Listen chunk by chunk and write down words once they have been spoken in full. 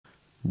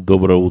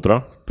Доброе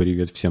утро.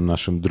 Привет всем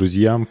нашим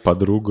друзьям,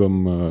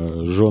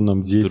 подругам,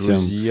 женам, детям.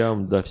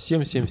 Друзьям, да,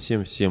 всем.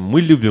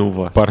 Мы любим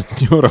вас.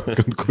 Партнерам,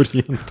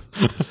 конкурентам.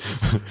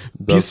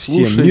 Без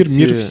всем,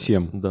 мир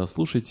всем. Да,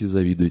 слушайте и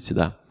завидуйте,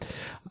 да.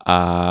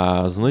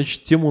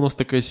 Значит, тема у нас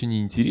такая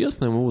сегодня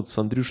интересная. Мы вот с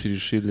Андрюшей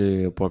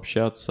решили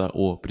пообщаться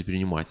о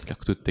предпринимателях.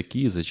 Кто это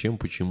такие, зачем,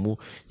 почему,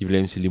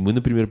 являемся ли мы,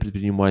 например,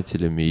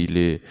 предпринимателями,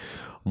 или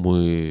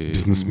мы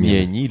бизнесмены. Не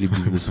они, или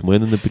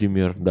бизнесмены,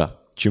 например, да.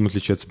 Чем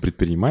отличаются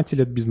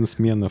предприниматели от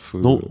бизнесменов?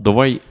 Ну,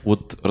 давай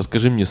вот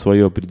расскажи мне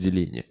свое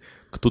определение.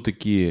 Кто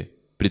такие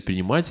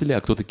предприниматели,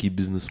 а кто такие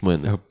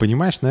бизнесмены?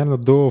 Понимаешь, наверное,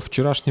 до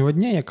вчерашнего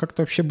дня я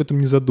как-то вообще об этом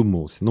не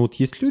задумывался. Но вот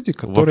есть люди,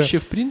 которые... Вообще,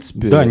 в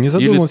принципе? Да, не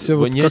задумывался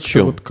вот ни о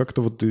чем.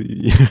 Как-то вот...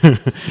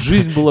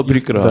 Жизнь была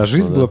прекрасна. Да,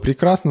 жизнь была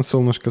прекрасна,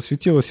 солнышко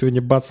светило, сегодня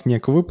бац,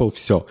 снег выпал,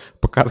 все.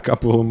 Пока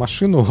откапывала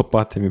машину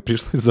лопатами,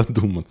 пришлось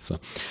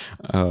задуматься.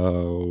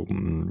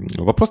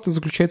 Вопрос-то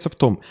заключается в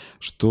том,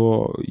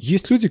 что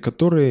есть люди,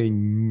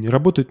 которые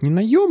работают не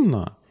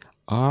наемно,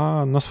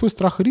 а на свой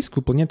страх и риск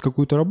выполняют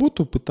какую-то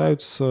работу,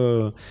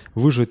 пытаются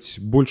выжать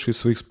больше из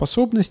своих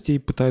способностей,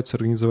 пытаются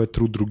организовать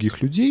труд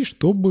других людей,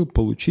 чтобы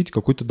получить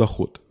какой-то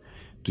доход.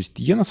 То есть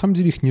я на самом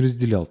деле их не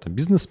разделял. Там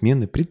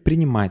бизнесмены,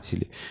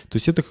 предприниматели. То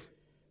есть это,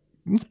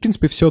 в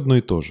принципе, все одно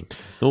и то же.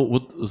 Ну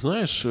вот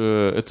знаешь,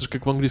 это же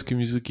как в английском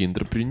языке.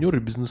 Интерпренер и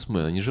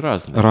бизнесмен, они же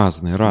разные.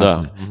 Разные.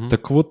 Да.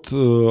 Так вот,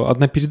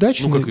 одна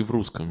передача... Ну, как и в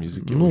русском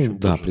языке. Ну, в общем,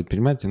 да, тоже.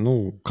 предприниматель,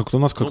 как-то у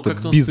нас как-то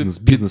как-то бизнес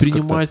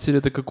предприниматель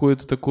это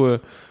какое-то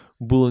такое...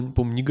 Было,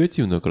 по-моему,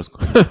 негативное окраску.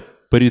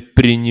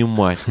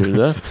 Предприниматель,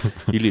 да?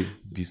 Или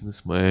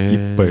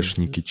бизнесмен.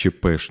 ИПшники,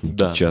 ЧПшники,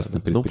 Да, частные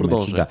ну, предприниматели.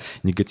 продолжай. Да,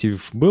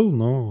 негатив был,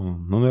 но,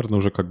 наверное,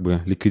 уже как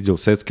бы ликвидировал.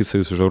 Советский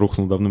Союз уже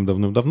рухнул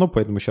давным-давно,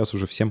 поэтому сейчас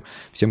уже всем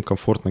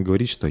комфортно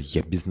говорить, что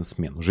я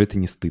бизнесмен. Уже это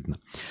не стыдно.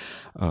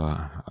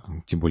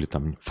 Тем более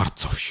там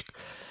форцовщик.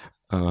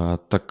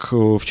 Так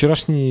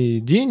вчерашний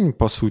день,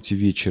 по сути,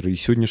 вечер и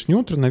сегодняшнее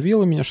утро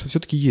навело меня, что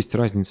все-таки есть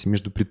разница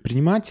между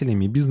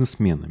предпринимателями и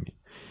бизнесменами.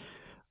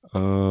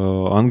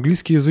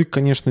 Английский язык,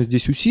 конечно,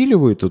 здесь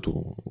усиливает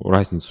эту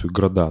разницу и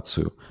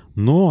градацию,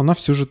 но она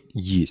все же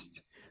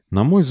есть.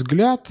 На мой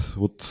взгляд,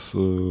 вот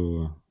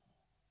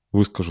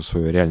выскажу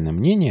свое реальное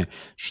мнение,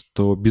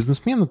 что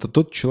бизнесмен – это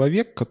тот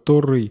человек,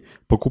 который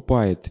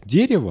покупает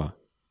дерево,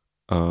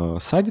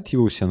 садит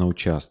его у себя на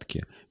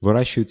участке,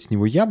 выращивает с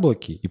него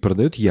яблоки и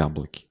продает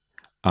яблоки.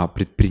 А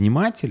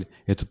предприниматель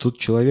 – это тот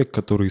человек,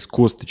 который из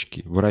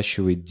косточки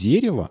выращивает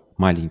дерево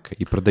маленькое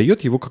и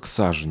продает его как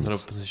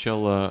саженец.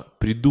 Сначала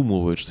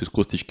придумывает, что из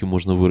косточки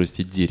можно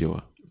вырастить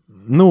дерево.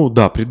 Ну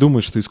да,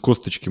 придумает, что из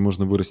косточки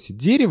можно вырастить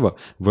дерево,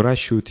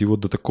 выращивают его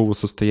до такого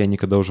состояния,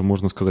 когда уже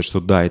можно сказать,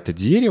 что да, это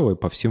дерево, и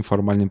по всем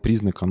формальным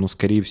признакам оно,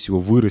 скорее всего,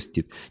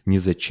 вырастет, не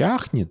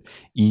зачахнет,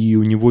 и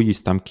у него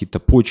есть там какие-то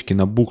почки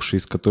набухшие,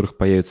 из которых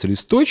появятся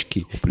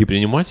листочки. У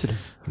предпринимателя?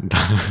 Да,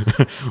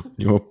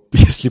 у него,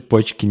 если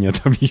почки не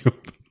отобьют,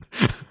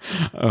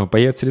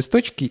 появятся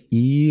листочки,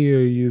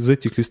 и из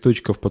этих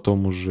листочков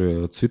потом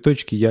уже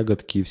цветочки,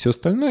 ягодки и все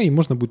остальное, и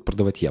можно будет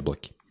продавать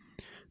яблоки.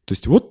 То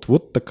есть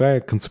вот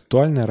такая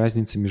концептуальная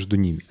разница между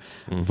ними.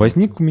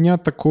 Возник у меня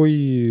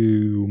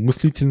такой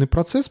мыслительный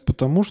процесс,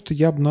 потому что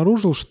я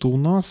обнаружил, что у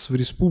нас в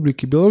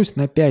Республике Беларусь,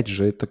 но опять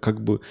же, это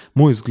как бы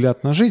мой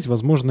взгляд на жизнь,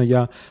 возможно,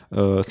 я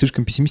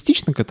слишком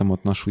пессимистично к этому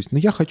отношусь, но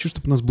я хочу,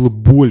 чтобы у нас было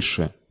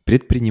больше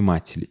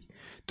предпринимателей.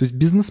 То есть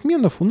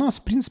бизнесменов у нас,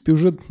 в принципе,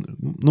 уже,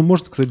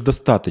 можно сказать,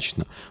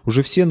 достаточно.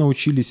 Уже все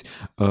научились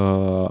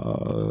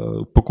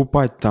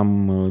покупать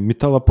там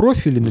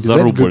металлопрофили, нарезать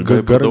за рубль,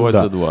 и продавать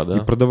за 2, да?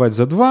 И продавать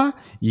за 2,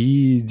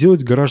 и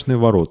делать гаражные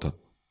ворота.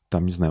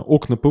 Там, не знаю,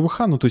 окна ПВХ,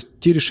 то есть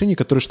те решения,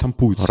 которые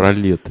штампуются.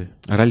 Ролеты,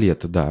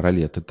 да,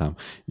 ролеты там.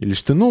 Или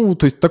что,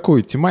 то есть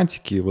такой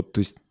тематики, вот, то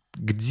есть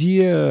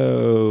где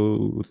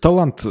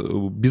талант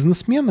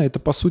бизнесмена – это,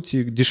 по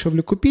сути,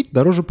 дешевле купить,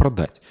 дороже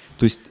продать.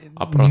 То есть,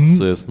 а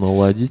процесс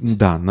наладить?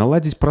 Да,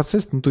 наладить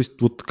процесс, то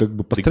есть вот как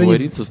бы построение...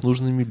 Договориться с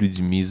нужными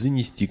людьми,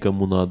 занести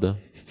кому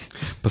надо.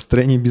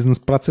 Построение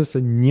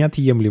бизнес-процесса –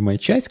 неотъемлемая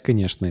часть,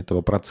 конечно,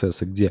 этого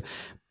процесса, где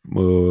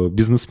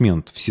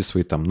бизнесмен все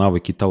свои там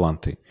навыки,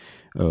 таланты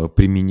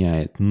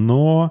применяет,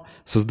 но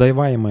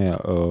создаваемая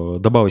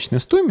добавочная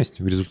стоимость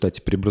в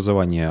результате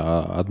преобразования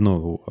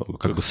одного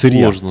как бы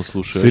сырья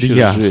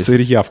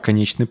в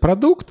конечный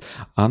продукт,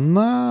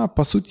 она,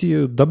 по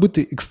сути,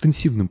 добыта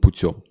экстенсивным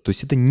путем. То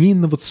есть это не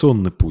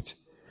инновационный путь.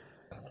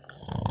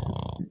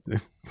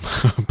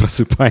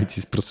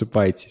 Просыпайтесь,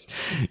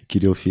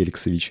 Кирилл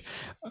Феликсович.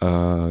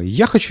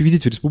 Я хочу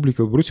видеть в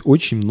Республике Беларусь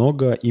очень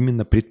много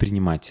именно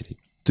предпринимателей.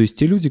 То есть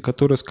те люди,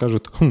 которые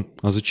скажут,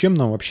 а зачем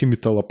нам вообще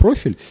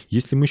металлопрофиль,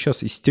 если мы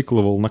сейчас из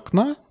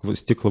стекловолокна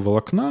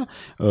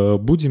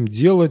будем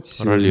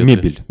делать ролеты.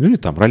 Мебель, или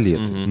там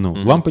ролеты.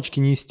 Лампочки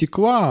не из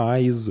стекла, а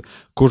из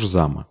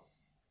кожзама.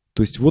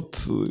 То есть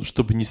вот...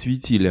 Чтобы не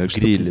светили, а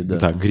грели, да?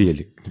 Да,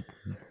 грели.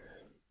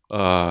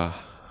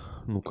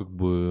 Как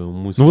бы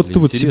мысль вот ты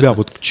вот себя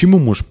вот к чему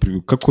можешь,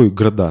 к какой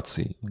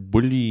градации?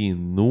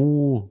 Блин,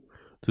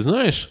 ты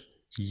знаешь,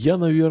 я,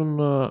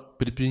 наверное,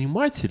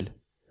 предприниматель,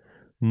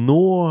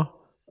 но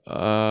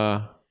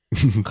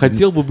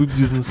хотел бы быть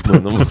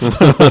бизнесменом.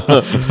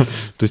 То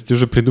есть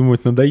уже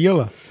придумывать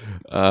надоело?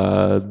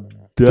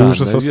 Ты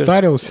уже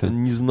состарился?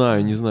 Не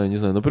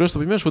знаю. Но просто,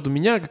 понимаешь, вот у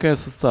меня какая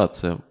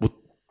ассоциация? Вот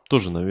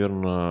тоже,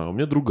 наверное, у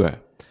меня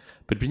другая.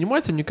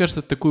 Предприниматель, мне кажется,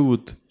 это такой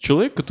вот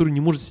человек, который не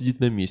может сидеть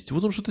на месте.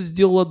 Вот он что-то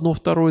сделал одно,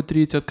 второе,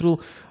 третье,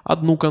 открыл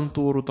одну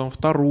контору, там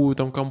вторую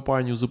там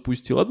компанию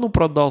запустил, одну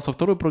продал, со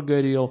второй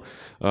прогорел,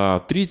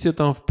 третья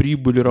там в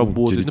прибыли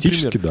работает.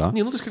 Теоретически, например. да.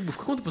 Не, ну то есть как бы в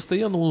каком-то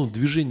постоянном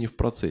движении в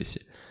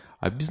процессе.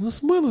 А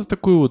бизнесмен это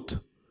такой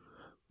вот,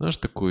 знаешь,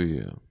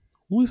 такой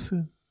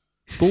лысый,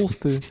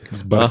 толстый.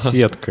 С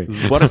барсеткой.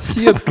 С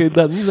барсеткой,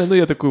 да. Не знаю, но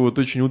я такой вот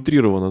очень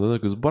утрированно, да,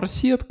 такой с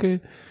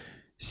барсеткой.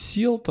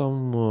 Сел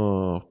там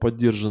в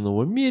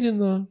поддержанного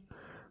Мерина,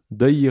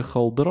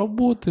 доехал до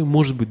работы,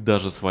 может быть,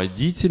 даже с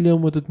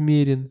водителем этот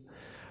Мерин.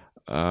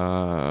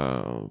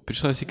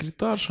 Пришла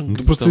секретарша. Ну,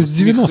 ты просто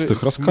из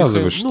 90-х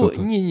рассказываешь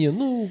что-то.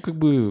 Как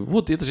бы,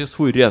 вот это же я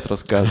свой ряд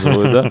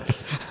рассказываю,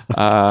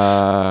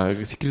 да.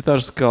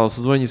 Секретарша сказала,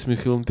 созвони с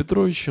Михаилом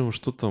Петровичем,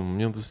 что там,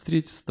 мне надо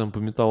встретиться, там по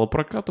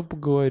металлопрокату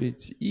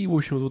поговорить. И, в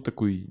общем, вот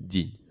такой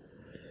день.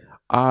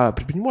 А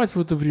предприниматель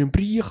в это время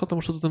приехал,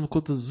 там что-то там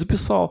куда-то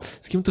записал,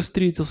 с кем-то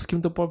встретился, с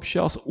кем-то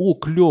пообщался. О,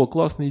 клево,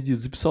 классная идея.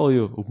 Записал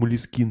ее в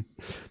Молескин.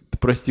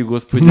 Прости,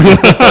 Господи.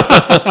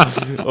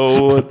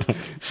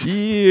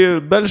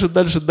 И дальше. Ну,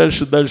 то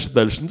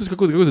есть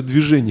какое-то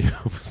движение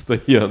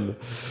постоянно.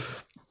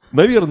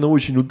 Наверное,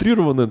 очень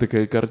утрированная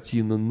такая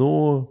картина,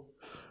 но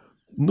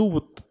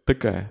вот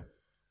такая.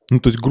 Ну,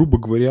 то есть, грубо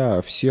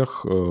говоря,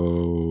 всех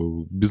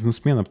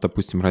бизнесменов,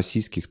 допустим,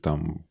 российских,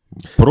 там,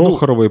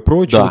 Прохорова и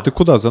прочего, да. Ты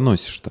куда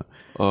заносишь-то?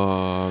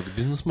 К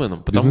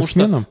бизнесменам.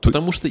 Бизнесменам?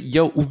 Потому что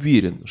я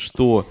уверен,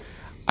 что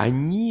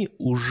они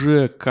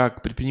уже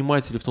как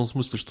предприниматели в том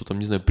смысле, что там,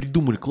 не знаю,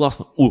 придумали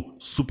классно,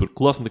 супер,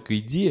 классная такая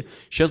идея,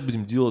 сейчас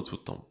будем делать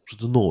вот там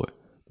что-то новое.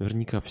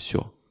 Наверняка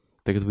все.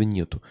 Так этого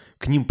нету.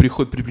 К ним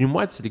приходит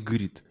предприниматель и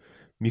говорит,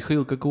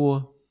 Михаил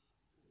какого?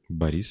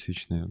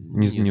 Борисович,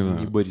 наверное.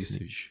 Не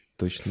Борисович.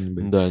 Точно не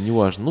Борисович. Да,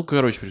 неважно. Ну,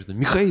 короче,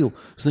 Михаил,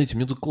 знаете, у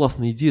меня тут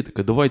классная идея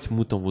такая, давайте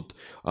мы там вот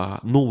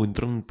нового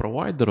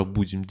интернет-провайдера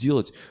будем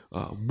делать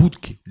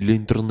будки для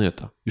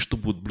интернета. И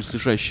чтобы вот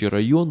близлежащие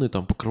районы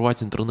там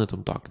покрывать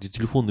интернетом так, где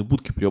телефонные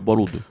будки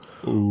преоборудуют.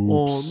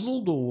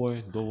 Ну,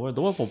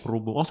 давай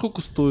попробуем. А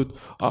сколько стоит?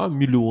 1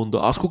 миллион,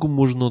 да. А сколько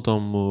можно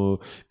там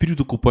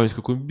период Окупаемость,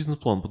 какой-нибудь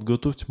бизнес-план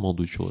подготовьте,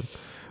 молодой человек.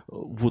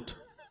 Вот.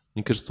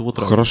 Мне кажется, вот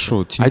разница.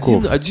 Хорошо,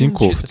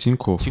 Тиньков.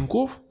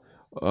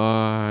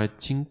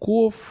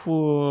 Тиньков,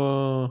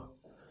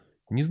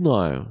 не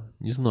знаю.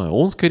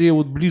 Он скорее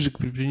вот ближе к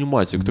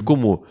предпринимателю, к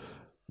такому,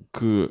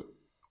 к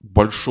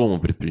большому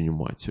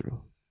предпринимателю.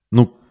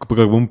 Ну, как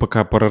бы мы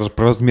пока про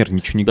размер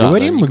ничего не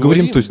говорим, мы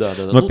говорим, то есть,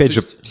 но опять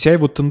же, вся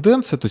его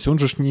тенденция, то есть он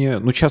же не,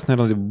 ну, сейчас,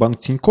 наверное, банк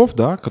Тиньков,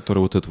 да, который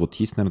вот это вот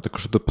есть, наверное, такое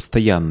что-то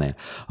постоянное,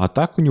 а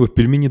так у него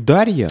пельмени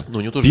Дарья,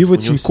 пиво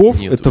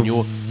Тиньков, это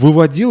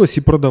выводилось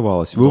и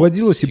продавалось,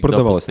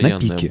 на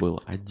пике.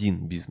 Был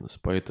один бизнес,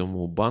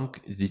 поэтому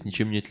банк здесь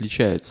ничем не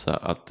отличается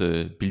от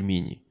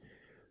пельменей.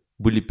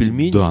 Были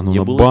пельмени, да, но не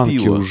на было банке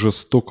пива. уже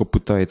столько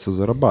пытается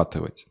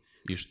зарабатывать.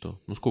 И что?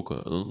 Ну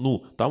сколько?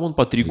 Ну, там он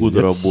по 3 года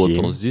лет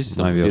работал, 7, здесь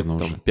там, наверное,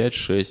 лет уже.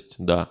 5-6,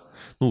 да.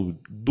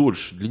 Ну,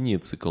 дольше, длиннее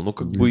цикл. Но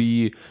как бы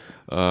и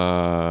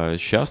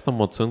сейчас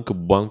там оценка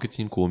банка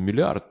Тинькова 1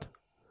 миллиард.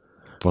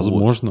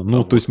 Возможно. Вот.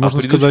 Ну, то есть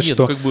можно сказать,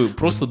 что... как бы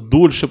просто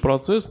дольше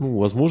процесс, ну,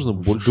 возможно,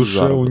 больше в душе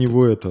заработок. У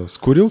него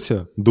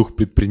скурился дух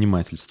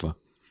предпринимательства,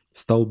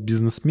 стал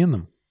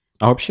бизнесменом.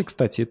 А вообще,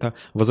 кстати, это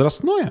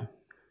возрастное?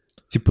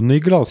 Типа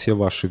наигрался я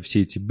ваши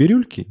все эти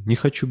бирюльки, не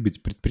хочу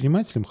быть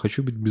предпринимателем,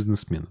 хочу быть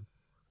бизнесменом.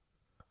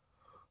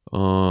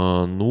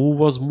 Ну,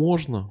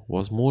 возможно.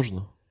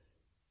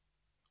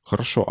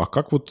 Хорошо, а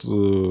как вот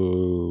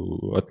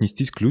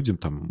отнестись к людям,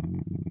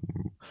 там,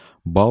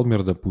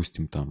 Балмер,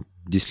 допустим, там,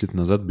 10 лет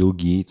назад Билл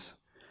Гейтс,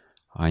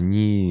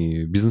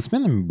 они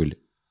бизнесменами были?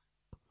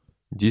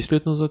 10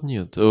 лет назад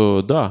нет.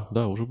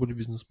 Да, уже были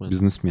бизнесменами.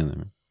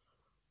 Бизнесменами.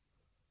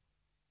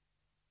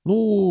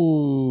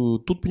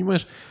 Ну, тут,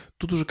 понимаешь,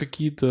 тут уже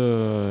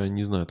какие-то,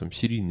 не знаю, там,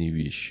 серийные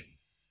вещи.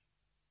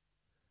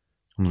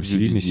 Ну,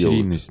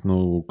 серийность,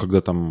 ну,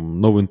 когда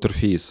там новый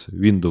интерфейс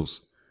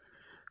Windows,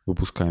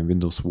 выпускаем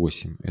Windows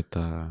 8,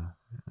 это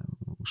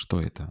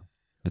что это?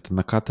 Это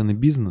накатанный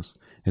бизнес?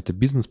 Это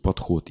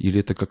бизнес-подход? Или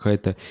это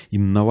какая-то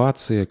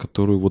инновация,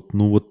 которую вот,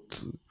 ну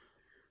вот,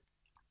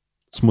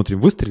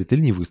 смотрим, выстрелит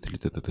или не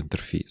выстрелит этот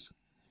интерфейс?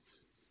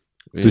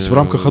 То есть в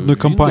рамках одной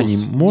компании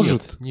Windows?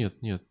 может? Нет,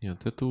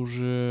 это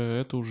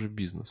уже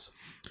бизнес.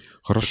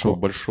 Хорошо.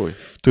 Такой большой.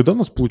 Тогда у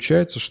нас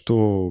получается,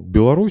 что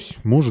Беларусь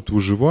может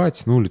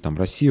выживать, ну или там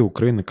Россия,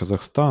 Украина,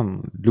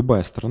 Казахстан,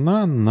 любая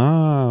страна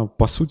на,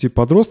 по сути,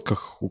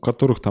 подростках, у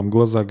которых там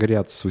глаза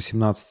горят с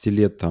 18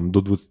 лет там, до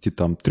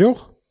 23,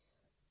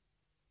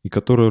 и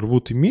которые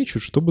рвут и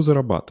мечут, чтобы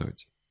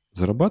зарабатывать.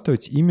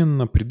 Зарабатывать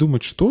именно,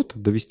 придумать что-то,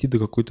 довести до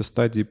какой-то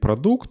стадии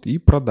продукт и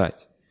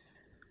продать.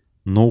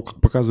 Но, как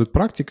показывает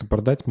практика,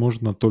 продать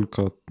можно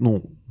только,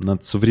 на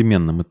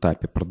современном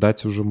этапе,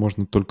 продать уже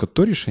можно только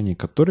то решение,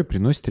 которое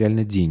приносит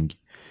реально деньги.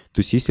 То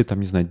есть, если там,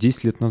 не знаю,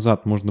 10 лет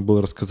назад можно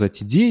было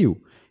рассказать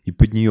идею и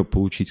под нее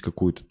получить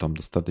какую-то там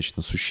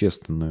достаточно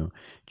существенную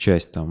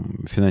часть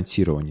там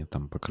финансирования,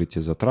 там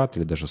покрытие затрат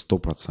или даже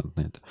 100%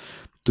 на это,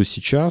 то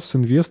сейчас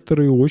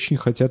инвесторы очень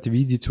хотят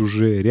видеть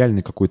уже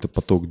реальный какой-то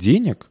поток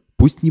денег,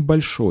 пусть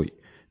небольшой,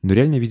 но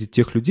реально видеть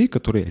тех людей,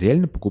 которые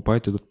реально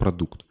покупают этот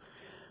продукт.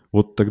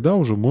 Вот тогда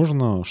уже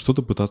можно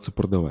что-то пытаться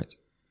продавать.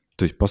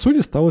 То есть, по сути,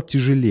 стало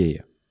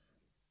тяжелее.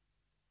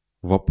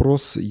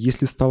 Вопрос,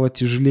 если стало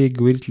тяжелее,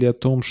 говорит ли о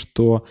том,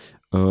 что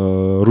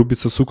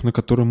рубится сук, на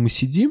котором мы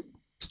сидим,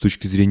 с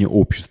точки зрения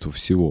общества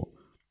всего.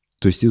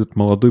 То есть этот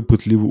молодой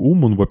пытливый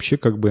ум, он вообще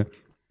как бы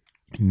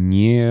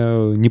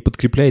не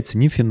подкрепляется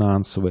ни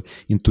финансово,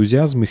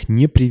 энтузиазм их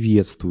не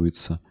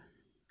приветствуется.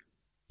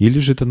 Или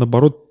же это,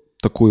 наоборот,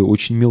 такое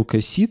очень мелкое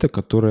сито,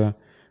 которое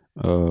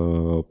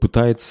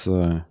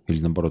пытается, или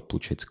наоборот,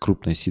 получается,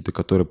 крупное сито,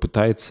 которое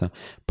пытается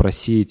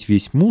просеять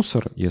весь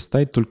мусор и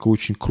оставить только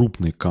очень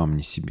крупные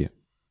камни себе.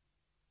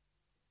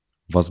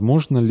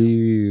 Возможно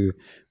ли,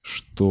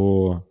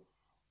 что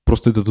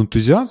просто этот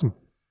энтузиазм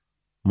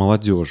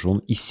молодежи,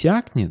 он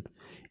иссякнет,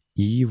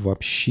 и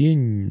вообще,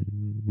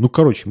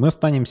 мы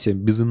останемся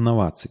без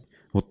инноваций,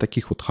 вот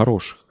таких вот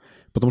хороших.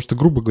 Потому что,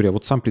 грубо говоря,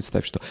 вот сам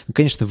представь, что,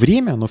 конечно,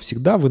 время, оно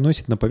всегда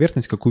выносит на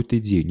поверхность какую-то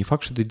идею. Не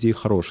факт, что эта идея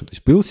хорошая. То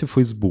есть появился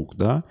Facebook,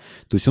 да,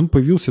 то есть он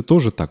появился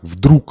тоже так,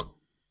 вдруг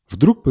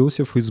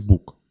появился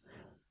Facebook.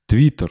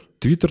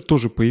 Твиттер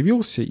тоже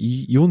появился,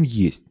 и он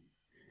есть.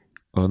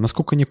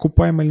 Насколько они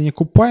окупаемы или не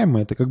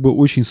окупаемы, это как бы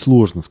очень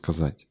сложно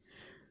сказать.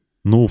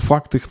 Но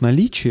факт их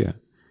наличия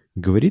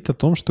говорит о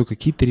том, что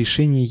какие-то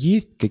решения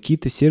есть,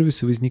 какие-то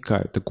сервисы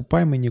возникают.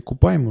 Окупаемые, не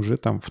окупаемые уже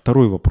там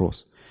второй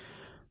вопрос.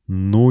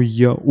 Но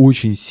я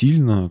очень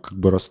сильно как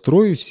бы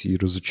расстроюсь и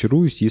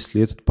разочаруюсь,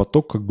 если этот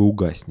поток как бы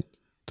угаснет.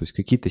 То есть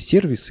какие-то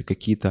сервисы,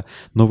 какие-то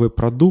новые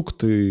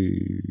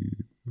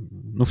продукты,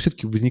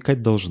 все-таки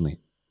возникать должны.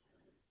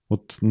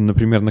 Вот,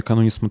 например,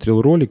 накануне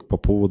смотрел ролик по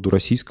поводу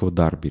российского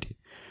Дарбери.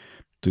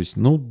 То есть,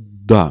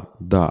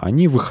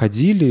 они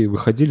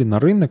выходили на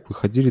рынок,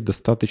 выходили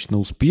достаточно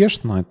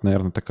успешно. Это,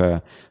 наверное,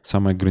 такая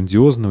самая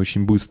грандиозная,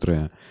 очень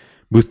быстрый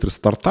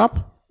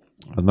стартап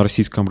на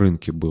российском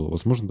рынке был.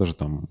 Возможно, даже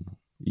там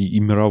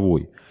и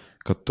мировой,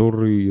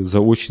 который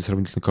за очень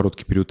сравнительно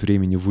короткий период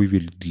времени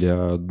вывели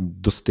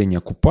до состояния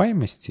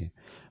окупаемости,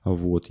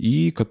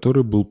 и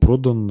который был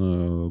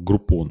продан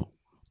Групону.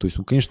 То есть,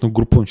 конечно,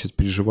 Групон сейчас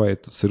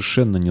переживает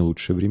совершенно не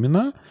лучшие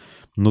времена,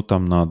 но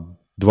там на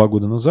 2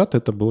 года назад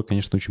это была,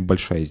 конечно, очень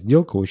большая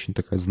сделка, очень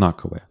такая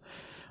знаковая.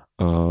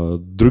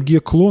 Другие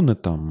клоны,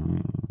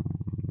 там,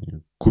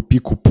 Купи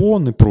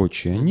купон и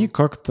прочее, они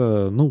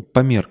как-то,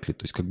 померкли,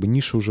 то есть как бы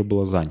ниша уже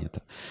была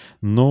занята.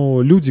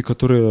 Но люди,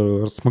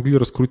 которые смогли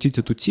раскрутить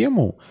эту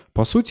тему,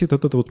 по сути, это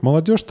вот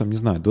молодежь, там, не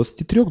знаю,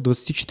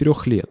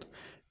 23-24 лет,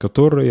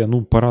 которая,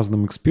 по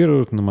разным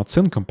экспертным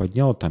оценкам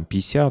подняла там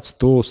 50,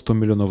 100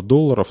 миллионов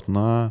долларов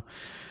на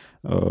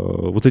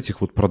вот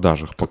этих вот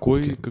продажах.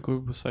 Какой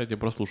сайт я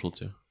прослушал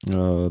тебя?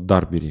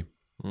 Дарбери.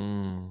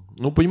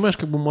 Понимаешь,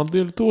 как бы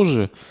модель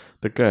тоже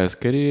такая,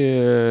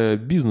 скорее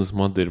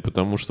бизнес-модель,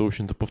 потому что, в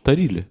общем-то,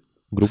 повторили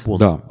Группон.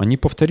 Да, они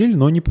повторили,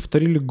 но они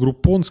повторили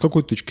Группон с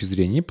какой точки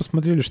зрения? Они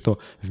посмотрели, что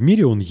в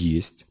мире он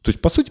есть. То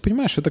есть, по сути,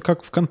 понимаешь, это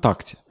как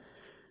ВКонтакте.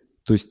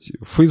 То есть,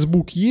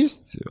 Facebook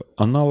есть,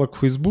 аналог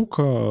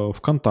Фейсбука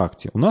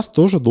ВКонтакте. У нас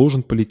тоже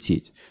должен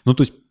полететь. То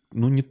есть,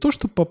 не то,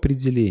 что по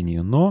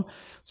определению, но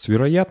с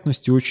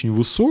вероятностью очень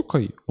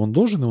высокой он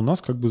должен и у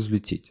нас как бы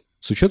взлететь.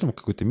 С учетом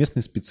какой-то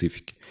местной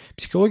специфики.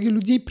 Психология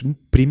людей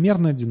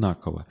примерно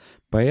одинакова.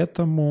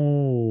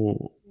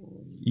 Поэтому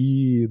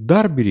и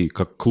Дарбери,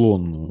 как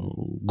клон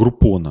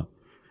Группона,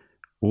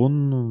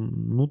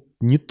 он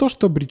не то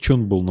что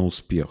обречен был на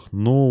успех,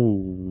 но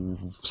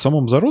в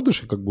самом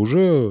зародыше как бы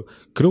уже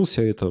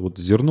крылся это вот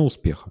зерно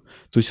успеха.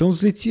 То есть он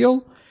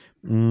взлетел.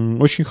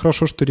 Очень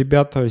хорошо, что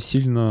ребята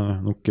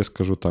сильно, я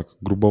скажу так,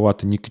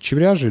 грубовато не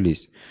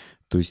кочевряжились.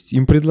 То есть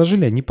им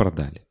предложили, они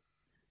продали.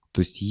 То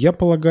есть я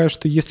полагаю,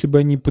 что если бы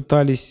они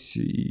пытались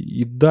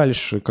и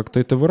дальше как-то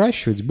это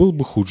выращивать, был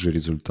бы худший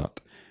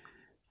результат.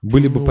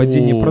 Были бы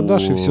падения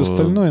продаж и все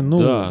остальное.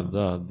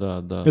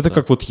 Да. Это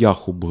как вот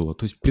Яху было.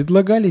 То есть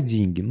предлагали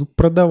деньги,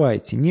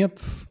 продавайте, нет.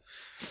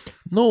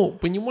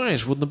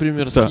 Понимаешь, вот,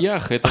 например, с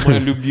Яхой, это моя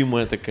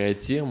любимая такая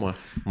тема.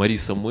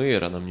 Мариса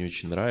Мейер, она мне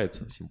очень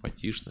нравится,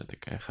 симпатичная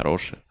такая,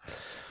 хорошая.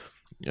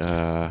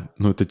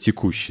 Это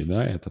текущий,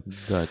 да?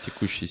 Да,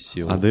 текущий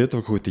SEO. А до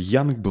этого какой-то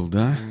Янг был,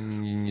 да?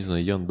 Не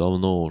знаю, Ян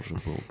давно уже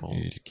был,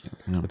 по-моему.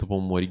 Это,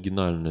 по-моему,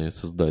 оригинальные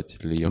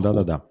создатели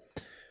Яху. Да.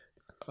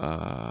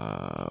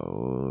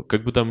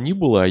 Как бы там ни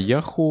было,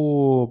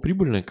 Яху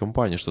прибыльная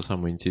компания, что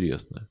самое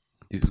интересное.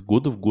 Из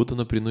года в год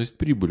она приносит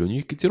прибыль. У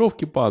них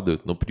котировки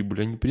падают, но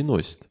прибыль они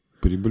приносят.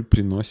 Прибыль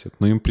приносят.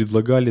 Но им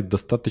предлагали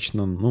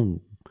достаточно,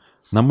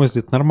 на мой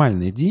взгляд,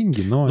 нормальные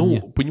деньги,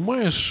 но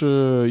понимаешь,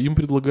 им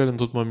предлагали на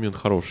тот момент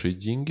хорошие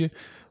деньги.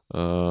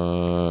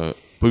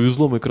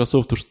 Повезло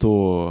Microsoft,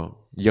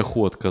 что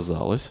Yahoo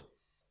отказалась.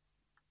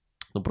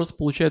 Но просто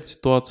получается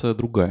ситуация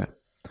другая.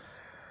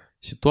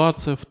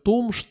 Ситуация в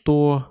том,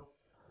 что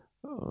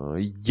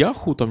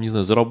Yahoo, там, не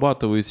знаю,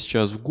 зарабатывает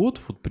сейчас в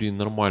год, вот при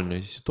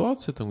нормальной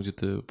ситуации, там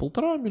где-то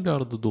 $1,5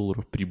 миллиарда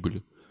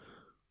прибыли.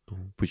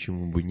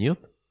 Почему бы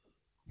нет?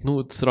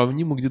 Ну, это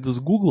сравнимо где-то с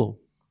Google.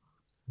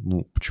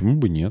 Ну, почему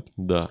бы нет?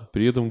 Да,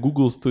 при этом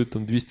Google стоит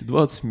там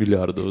 220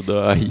 миллиардов,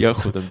 да, а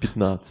Yahoo там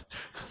 15.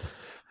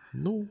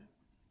 Ну,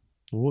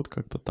 вот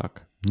как-то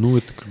так. Ну,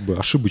 это как бы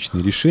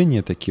ошибочные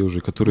решения такие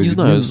уже, которые... Не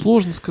знаю,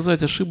 сложно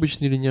сказать,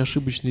 ошибочные или не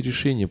ошибочные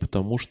решения,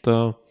 потому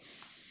что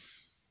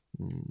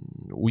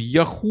у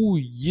Yahoo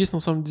есть на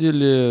самом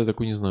деле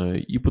такой, не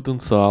знаю, и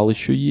потенциал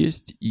еще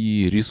есть,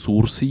 и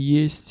ресурсы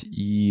есть,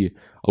 и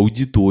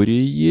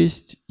аудитория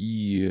есть,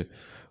 и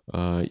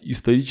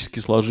исторически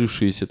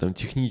сложившиеся там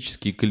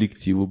технические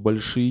коллективы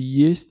большие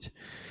есть.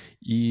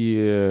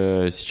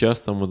 И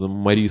сейчас там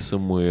Мариса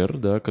Мэр,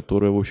 да,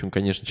 которая, в общем,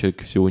 конечно,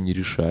 человек всего не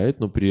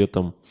решает, но при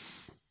этом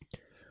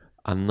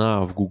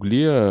она в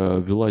Гугле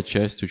вела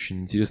часть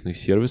очень интересных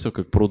сервисов,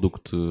 как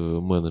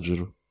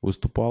продукт-менеджер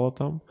выступала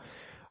там.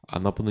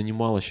 Она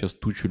понанимала сейчас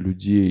тучу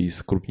людей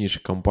из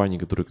крупнейших компаний,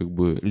 которые как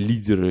бы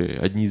лидеры,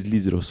 одни из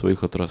лидеров в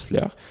своих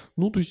отраслях.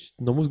 Ну, то есть,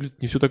 на мой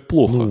взгляд, не все так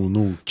плохо.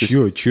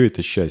 Чье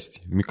это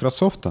счастье?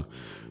 Microsoft'а?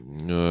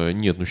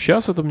 Нет, ну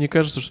сейчас это, мне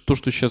кажется, что то,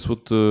 что сейчас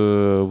вот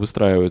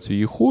выстраивается в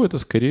Yahoo, это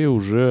скорее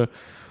уже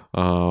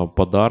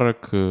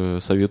подарок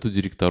совету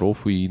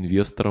директоров и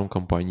инвесторам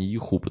компании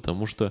Yahoo,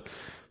 потому что,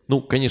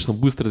 ну, конечно,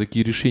 быстро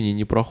такие решения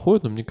не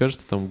проходят, но мне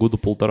кажется, там года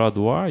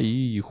 1,5-2,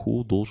 и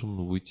Yahoo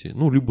должен выйти.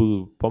 Ну,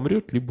 либо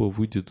помрет, либо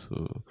выйдет,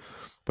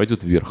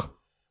 пойдет вверх.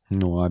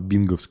 Ну, а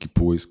бинговский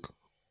поиск,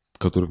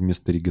 который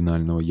вместо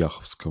регионального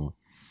яховского?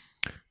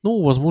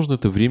 Ну, возможно,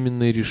 это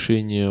временное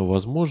решение,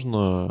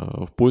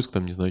 возможно, в поиск,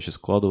 там, не знаю, сейчас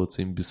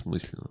вкладываться им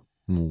бессмысленно.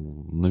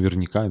 Ну,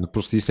 наверняка. Ну,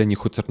 просто если они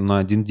хоть на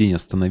один день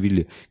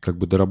остановили как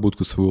бы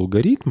доработку своего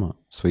алгоритма,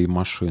 своей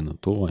машины,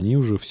 то они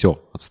уже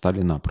все,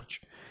 отстали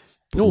напрочь.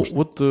 Ну,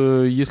 вот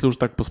если уж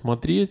так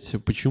посмотреть,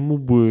 почему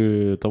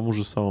бы тому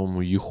же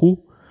самому Yahoo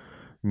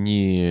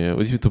не...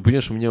 Вот ты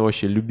понимаешь, у меня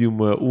вообще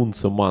любимая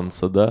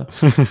унца-манца, да?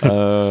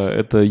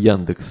 Это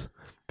Яндекс.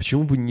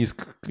 Почему бы не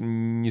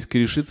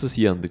скорешиться с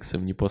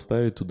Яндексом, не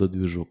поставить туда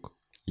движок?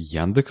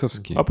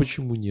 Яндексовский? А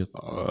почему нет?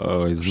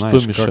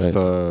 Знаешь,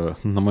 как-то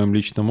на моем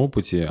личном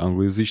опыте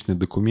англоязычные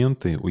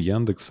документы у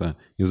Яндекса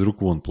из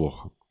рук вон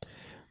плохо.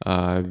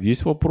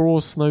 Весь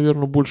вопрос,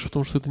 наверное, больше в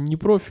том, что это не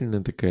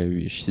профильная такая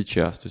вещь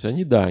сейчас. То есть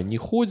они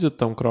ходят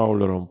там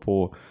краулером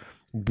по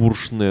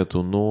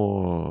буршнету,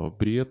 но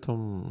при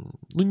этом,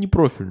 ну, не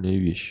профильная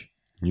вещь.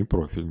 Не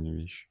профильная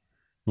вещь.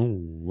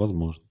 Ну,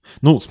 возможно.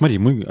 Ну, смотри,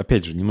 мы,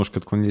 опять же, немножко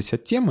отклонились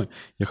от темы.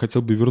 Я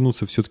хотел бы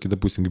вернуться все-таки,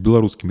 допустим, к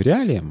белорусским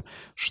реалиям,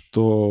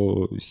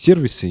 что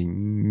сервисы...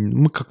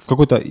 Мы как в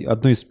какой-то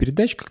одной из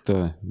передач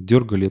как-то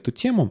дергали эту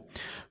тему,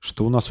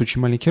 что у нас очень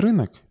маленький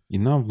рынок, и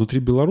нам внутри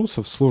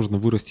белорусов сложно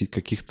вырастить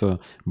каких-то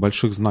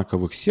больших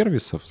знаковых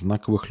сервисов,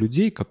 знаковых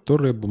людей,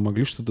 которые бы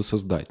могли что-то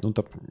создать. Ну,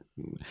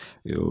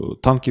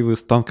 танковые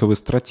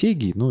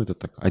стратегии, ну, это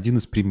так, один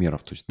из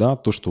примеров. То есть, да,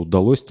 то, что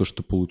удалось, то,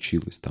 что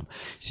получилось. Там,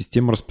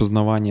 система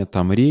распознавания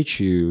там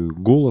речи,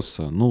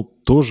 голоса, ну,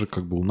 тоже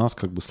как бы у нас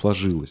как бы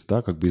сложилось,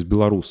 да, как бы из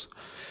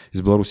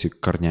Беларуси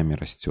корнями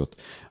растет.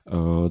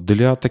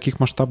 Для таких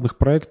масштабных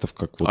проектов,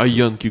 как вот... А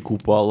Янки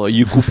Купала,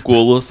 Якуб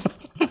Колас.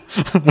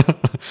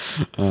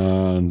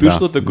 Ты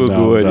что такое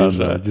говоришь?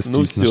 Да, действительно,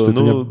 ну все, что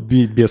ты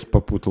меня без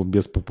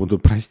попутал,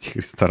 прости,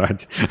 Христа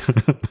ради.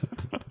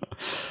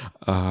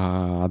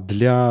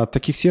 Для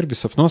таких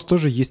сервисов у нас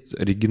тоже есть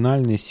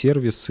оригинальные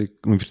сервисы,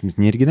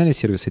 не оригинальные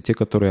сервисы, а те,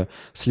 которые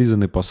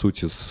слизаны, по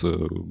сути, с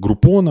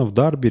Групонов,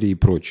 Дарбери и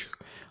прочих.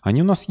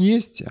 Они у нас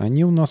есть,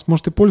 они у нас,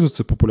 может, и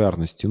пользуются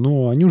популярностью,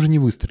 но они уже не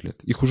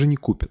выстрелят, их уже не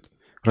купят.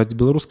 Ради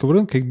белорусского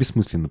рынка их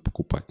бессмысленно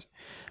покупать.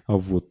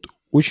 Вот.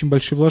 Очень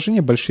большие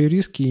вложения, большие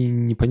риски и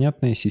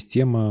непонятная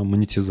система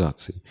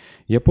монетизации.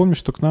 Я помню,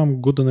 что к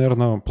нам года,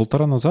 наверное,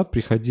 1,5 назад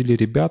приходили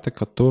ребята,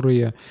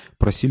 которые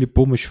просили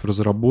помощь в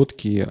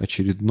разработке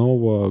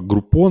очередного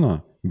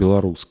группона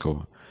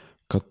белорусского,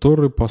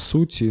 который, по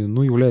сути,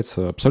 ну,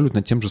 является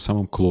абсолютно тем же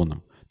самым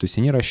клоном. То есть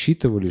они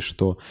рассчитывали,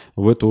 что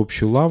в эту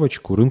общую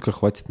лавочку рынка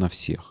хватит на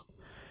всех.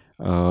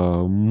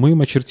 Мы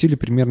им очертили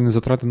примерные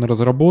затраты на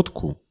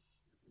разработку.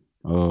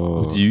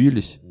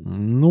 Удивились?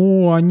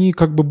 Ну, они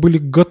как бы были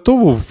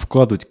готовы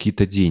вкладывать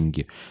какие-то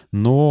деньги,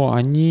 но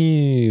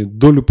они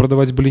долю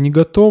продавать были не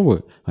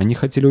готовы. Они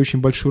хотели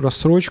очень большую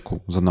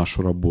рассрочку за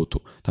нашу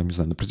работу. Там, не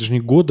знаю, на протяжении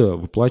года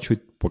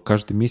выплачивать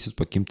каждый месяц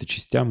по каким-то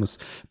частям из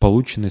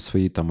полученной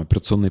своей там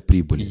операционной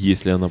прибыли.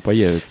 Если она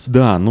появится.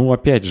 Да, ну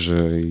опять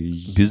же...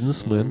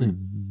 Бизнесмены.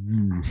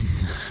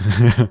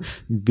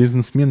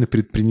 Бизнесмены,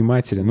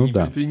 предприниматели, ну не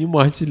да.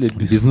 Предприниматели.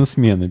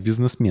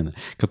 Бизнесмены,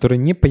 которые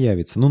не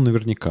появятся, ну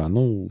наверняка.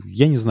 Ну,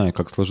 я не знаю,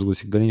 как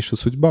сложилась их дальнейшая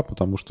судьба,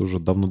 потому что уже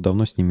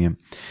давно с ними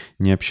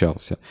не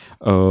общался.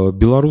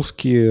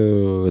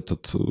 Белорусский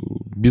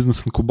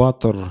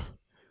бизнес-инкубатор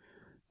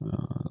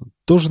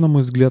тоже, на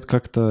мой взгляд,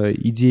 как-то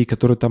идеи,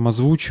 которые там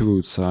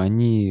озвучиваются,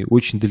 они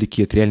очень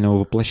далеки от реального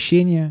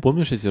воплощения.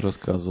 Помнишь, я тебе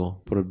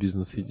рассказывал про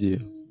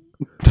бизнес-идею?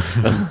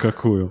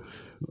 Какую?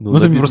 Ну,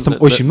 ты мне просто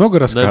очень много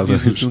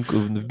рассказываешь.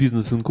 В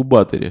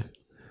бизнес-инкубаторе.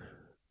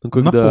 Ну,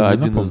 когда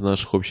один из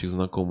наших общих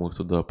знакомых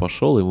туда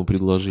пошел, ему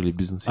предложили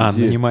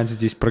бизнес-идею. Нанимать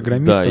здесь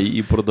программистов? Да,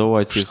 и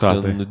продавать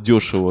их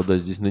дешево, да,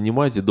 здесь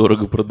нанимать и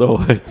дорого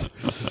продавать.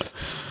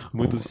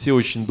 Мы тут все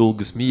очень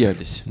долго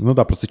смеялись. Ну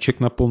да, просто человек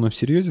на полном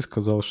серьезе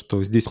сказал,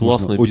 что здесь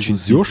можно очень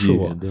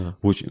дешево. Да.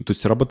 То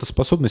есть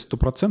работоспособность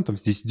 100%,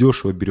 здесь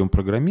дешево берем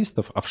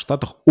программистов, а в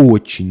Штатах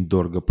очень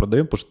дорого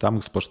продаем, потому что там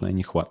их сплошная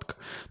нехватка.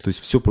 То есть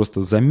все просто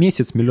за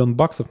месяц $1 миллион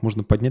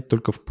можно поднять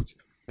только в путь.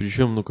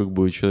 Причем, ну, как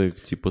бы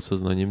человек типа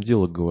сознанием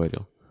дела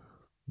говорил.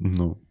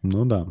 Ну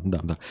да.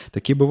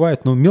 Такие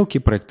бывают, но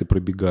мелкие проекты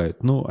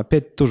пробегают. Но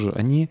опять тоже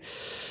они,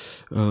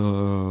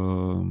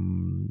 на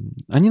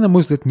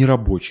мой взгляд, не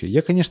рабочие.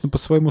 Я, конечно, по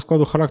своему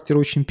складу характера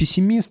очень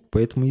пессимист,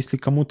 поэтому если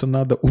кому-то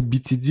надо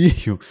убить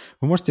идею,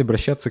 вы можете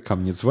обращаться ко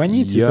мне,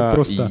 звоните.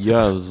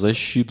 Я в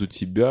защиту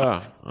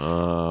тебя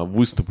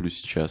выступлю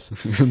сейчас.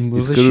 И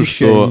скажу,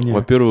 что,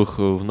 во-первых,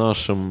 в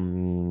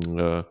нашем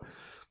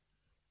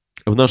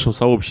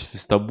сообществе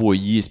с тобой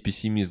есть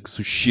пессимист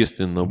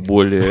существенно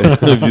более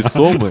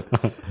весомый,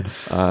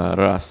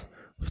 раз.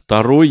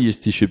 Второй,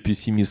 есть еще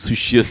пессимист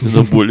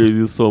существенно более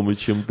весомый,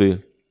 чем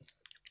ты.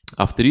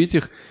 А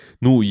в-третьих,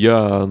 ну,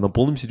 я на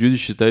полном серьезе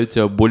считаю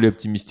тебя более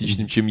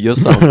оптимистичным, чем я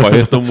сам.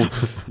 Поэтому,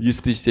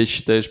 если ты себя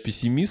считаешь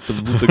пессимистом,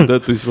 ну, тогда,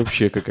 то есть,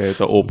 вообще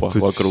какая-то опа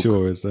вокруг.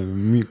 Все, это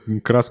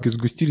краски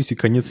сгустились, и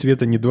конец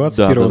света не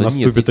 21-го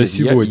наступит, а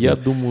сегодня. Я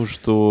думаю,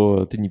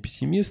 что ты не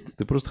пессимист,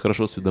 ты просто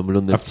хорошо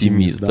осведомленный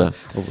оптимист. Да.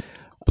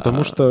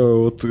 Потому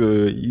что вот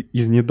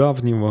из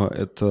недавнего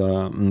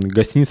это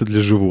гостиница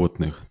для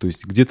животных. То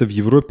есть где-то в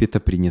Европе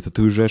это принято.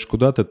 Ты уезжаешь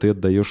куда-то, ты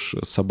отдаешь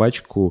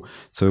собачку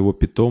своего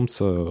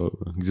питомца,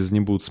 где за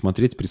ним будут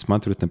смотреть,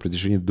 присматривать на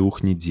протяжении 2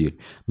 недель.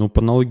 Но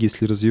по аналогии,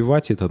 если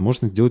развивать это,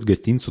 можно сделать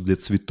гостиницу для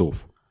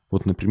цветов.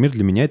 Вот, например,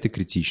 для меня это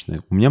критично.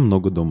 У меня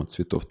много дома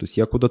цветов. То есть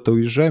я куда-то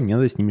уезжаю, мне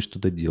надо с ними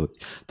что-то делать.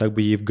 Так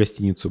бы я и в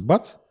гостиницу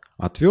бац,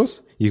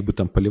 отвез, их бы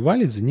там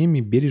поливали, за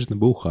ними бережно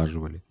бы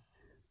ухаживали.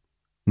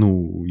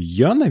 Ну,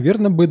 я,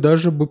 наверное, бы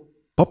даже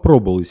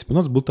попробовал, если бы у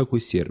нас был такой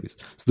сервис.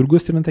 С другой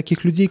стороны,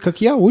 таких людей, как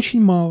я,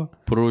 очень мало.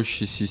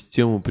 Проще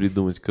систему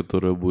придумать,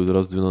 которая будет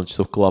раз в 12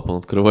 часов клапан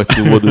открывать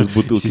и воду из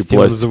бутылки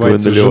пластиковой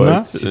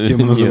наливать.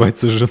 Система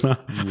называется «Жена».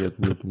 Нет.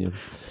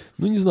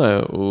 Ну, не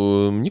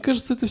знаю. Мне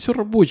кажется, это все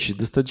рабочие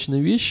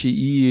достаточно вещи.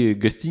 И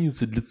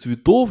гостиницы для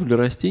цветов, для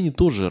растений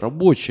тоже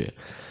рабочие.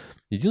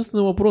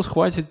 Единственный вопрос,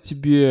 хватит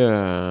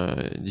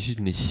тебе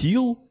действительно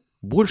сил,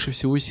 больше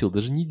всего сил,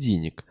 даже не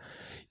денег.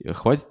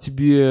 Хватит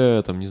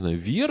тебе, там, не знаю,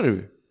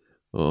 веры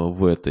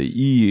в это,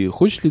 и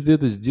хочешь ли ты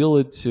это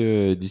сделать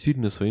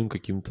действительно своим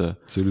каким-то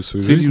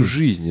целью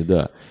жизни,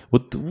 да.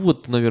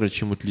 Вот, наверное,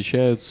 чем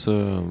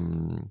отличаются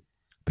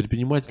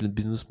предприниматель от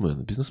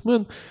бизнесмена.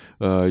 Бизнесмен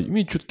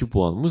имеет четкий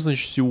план. Мы,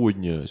 значит,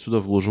 сегодня сюда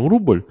вложим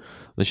рубль,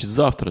 значит,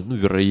 завтра, ну,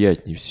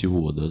 вероятнее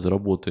всего, да,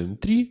 заработаем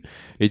 3.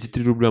 Эти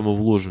 3 рубля мы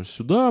вложим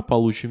сюда,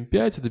 получим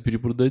 5, это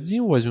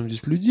перепродадим, возьмем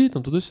здесь людей,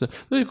 там, туда-сюда.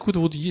 Ну, и какой-то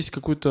вот есть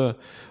какой-то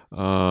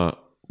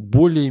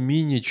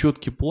более-менее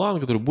четкий план,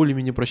 который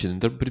более-менее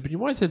просчитан.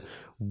 Предприниматель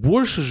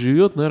больше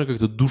живет, наверное,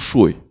 как-то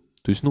душой.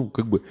 То есть, ну,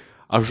 как бы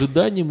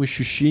ожиданием,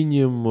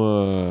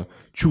 ощущением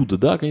чуда.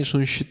 Да, конечно,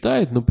 он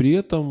считает, но при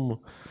этом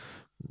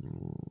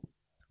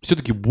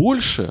все-таки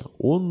больше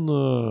он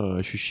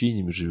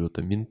ощущениями живет,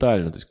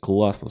 ментально. То есть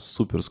классно,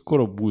 супер,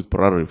 скоро будет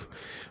прорыв.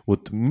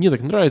 Вот мне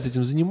так нравится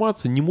этим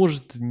заниматься. Не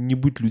может не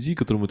быть людей,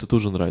 которым это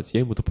тоже нравится.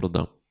 Я им это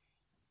продам.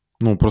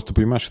 Ну, просто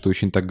понимаешь, это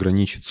очень так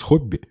граничит с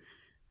хобби.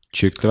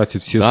 Человек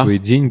тратит все свои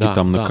деньги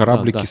на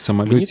кораблики,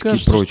 самолетики и прочее.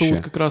 Мне кажется, что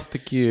вот как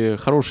раз-таки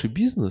хороший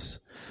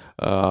бизнес,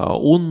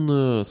 он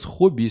с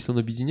хобби, если он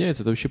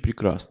объединяется, это вообще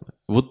прекрасно.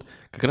 Вот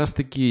как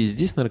раз-таки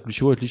здесь, наверное,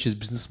 ключевое отличие с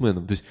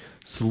бизнесменом. То есть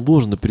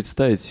сложно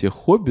представить себе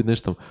хобби,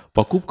 знаешь, там,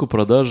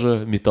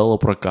 покупка-продажа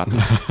металлопроката.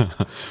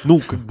 Ну,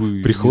 как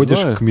бы,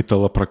 приходишь к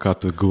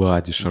металлопрокату и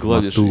гладишь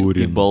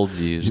арматурин. И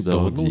балдеешь, да.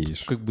 Ну,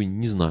 как бы,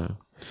 не знаю.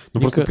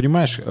 Ну, просто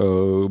понимаешь,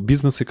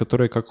 бизнесы,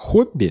 которые как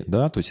хобби,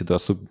 да, то есть это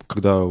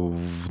когда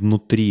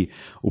внутри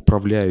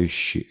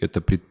управляющий это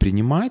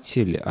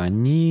предприниматель,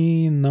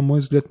 они, на мой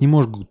взгляд, не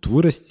могут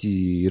вырасти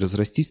и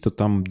разрастись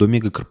там до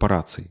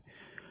мегакорпораций.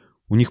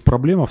 У них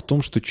проблема в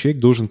том, что человек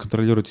должен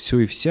контролировать все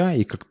и вся,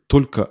 и как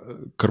только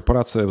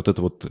корпорация вот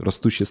эта вот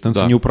растущая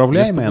становится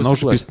неуправляемой, она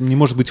уже не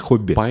может быть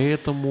хобби.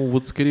 Поэтому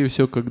вот, скорее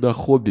всего, когда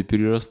хобби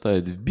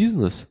перерастает в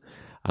бизнес,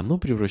 ты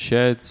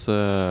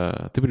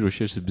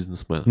превращаешься в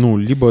бизнесмена. Ну,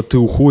 либо ты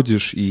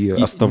уходишь и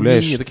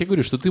оставляешь... Нет, так я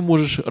говорю, что ты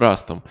можешь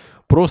раз там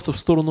просто в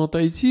сторону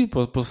отойти,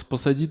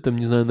 посадить там,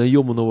 не знаю,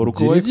 наемного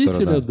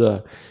руководителя,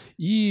 да,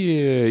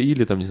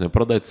 или там, не знаю,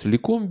 продать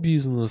целиком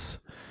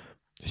бизнес.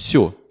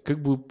 Все,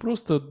 как бы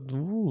просто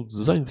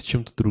заняться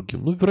чем-то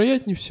другим. Ну,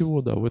 вероятнее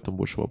всего, да, в этом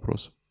больше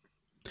вопрос.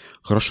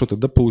 Хорошо,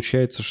 тогда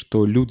получается,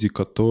 что люди,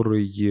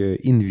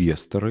 которые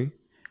инвесторы,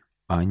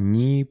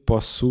 Они, по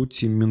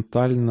сути,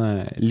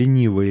 ментально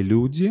ленивые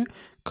люди,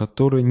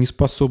 которые не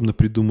способны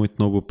придумать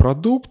новый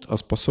продукт, а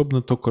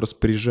способны только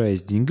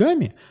распоряжаясь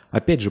деньгами.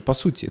 Опять же, по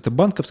сути, это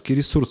банковский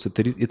ресурс,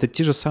 это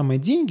те же самые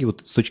деньги,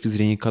 вот с точки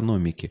зрения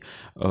экономики,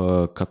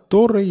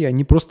 которые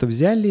они просто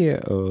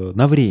взяли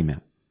на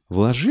время,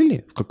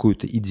 вложили в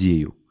какую-то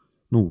идею,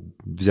 ну,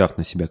 взяв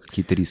на себя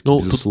какие-то риски,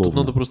 безусловно. Тут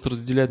надо просто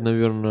разделять,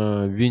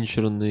 наверное,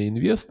 венчурные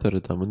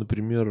инвесторы там, и,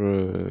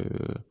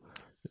 например,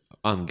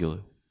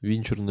 ангелы,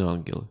 венчурные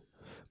ангелы.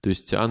 То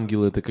есть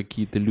ангелы — это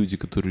какие-то люди,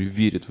 которые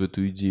верят в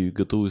эту идею,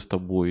 готовы с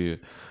тобой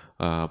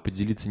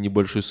поделиться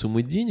небольшой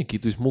суммой денег, и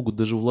то есть могут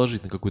даже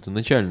вложить на какой-то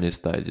начальной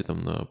стадии,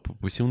 там, на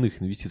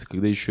пассивных инвестициях,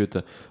 когда еще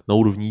это на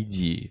уровне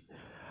идеи.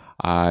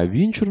 А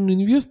венчурные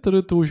инвесторы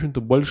 — это, в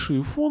общем-то,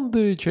 большие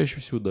фонды,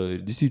 чаще всего, да,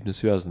 действительно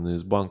связанные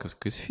с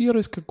банковской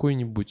сферой, с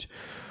какой-нибудь.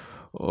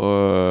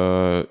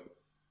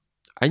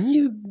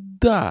 Они,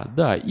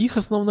 да, их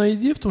основная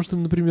идея в том, что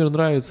им, например,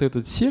 нравится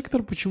этот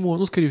сектор. Почему?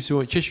 Ну, скорее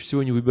всего, чаще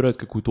всего они выбирают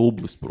какую-то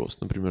область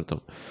просто. Например,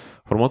 там,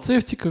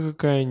 фармацевтика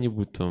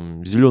какая-нибудь,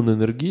 там, зеленая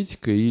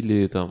энергетика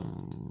или,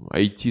 там,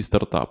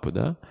 IT-стартапы,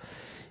 да.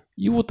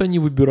 И вот они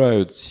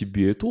выбирают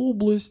себе эту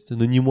область,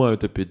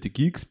 нанимают,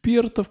 опять-таки,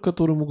 экспертов,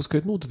 которые могут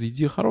сказать, ну, вот эта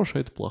идея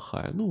хорошая, а это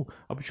плохая. Ну,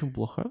 а почему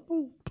плохая?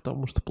 Ну,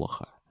 потому что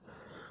плохая.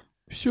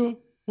 Все,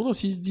 у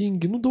нас есть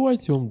деньги, ну,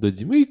 давайте вам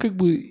дадим. И как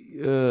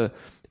бы...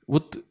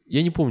 Вот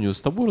я не помню,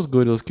 с тобой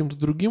разговаривал, с кем-то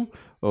другим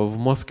в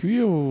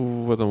Москве,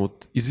 в этом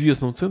вот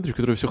известном центре, в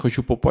который я все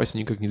хочу попасть,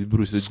 никак не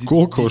доберусь.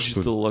 Сколько,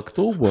 Digital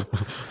October.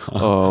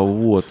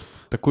 Вот.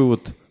 Такой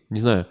вот, не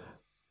знаю,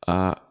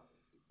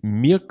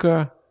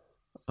 мекка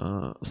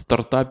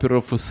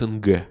стартаперов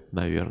СНГ,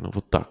 наверное,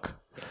 вот так.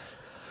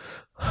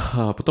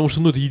 Потому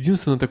что, ну, это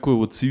единственное такое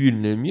вот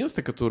цивильное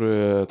место,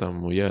 которое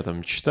там, я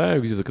там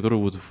читаю где-то, которое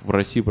вот в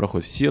России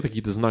проходит. Все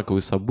какие-то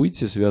знаковые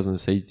события, связанные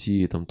с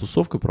IT, там,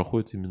 тусовкой,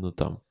 проходят именно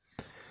там.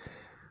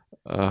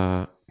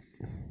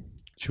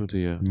 Почему-то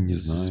я не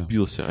знаю.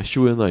 Сбился. А с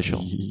чего я начал?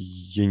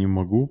 Я не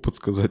могу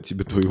подсказать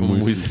тебе твою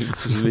мысль. К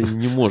сожалению,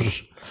 не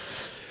можешь.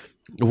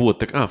 Вот,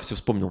 так, все,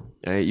 вспомнил.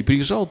 И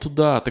приезжал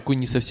туда такой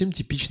не совсем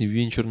типичный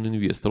венчурный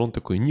инвестор. Он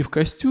такой не в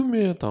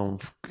костюме, там,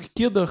 в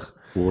кедах.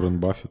 Уоррен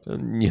Баффет?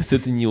 Нет,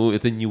 это не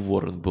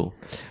Уоррен был.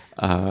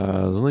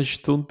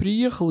 Значит, он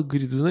приехал и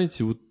говорит, вы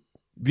знаете, вот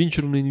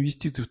венчурные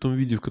инвестиции в том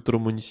виде, в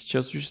котором они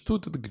сейчас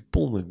существуют, это, говорит,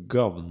 полное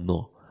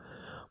говно.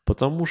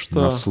 Потому что...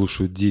 Нас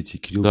слушают дети,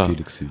 Кирилл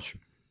Феликсович.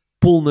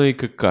 Полные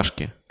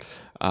какашки.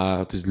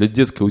 То есть для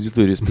детской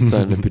аудитории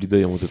специально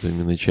передаем вот эту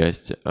именно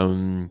часть.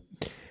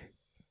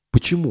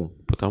 Почему?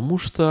 Потому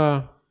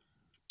что,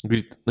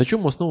 говорит, на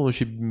чем основаны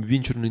вообще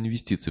венчурные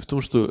инвестиции? В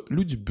том, что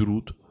люди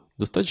берут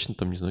достаточно,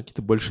 там, не знаю,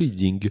 какие-то большие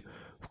деньги,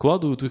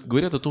 вкладывают их,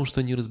 говорят о том, что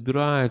они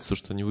разбираются,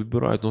 что они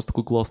выбирают, у нас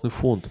такой классный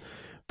фонд.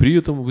 При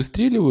этом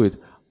выстреливает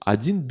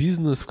один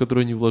бизнес, в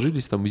который они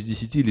вложились там из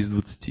 10 или из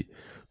 20.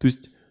 То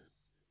есть,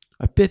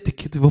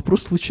 опять-таки, это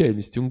вопрос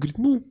случайности. Он говорит,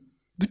 ну,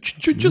 да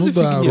что за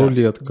фигня?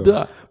 Рулетка.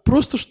 Да,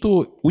 просто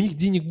что у них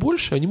денег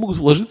больше, они могут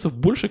вложиться в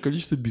большее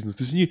количество бизнеса.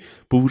 То есть они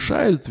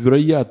повышают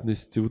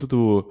вероятность вот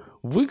этого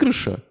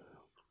выигрыша,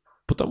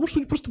 потому что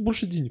у них просто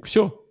больше денег.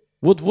 Все.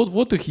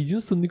 Вот их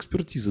единственная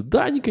экспертиза.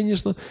 Да, они,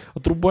 конечно,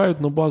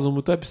 отрубают на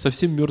базовом этапе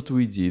совсем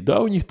мертвые идеи.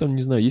 Да, у них там,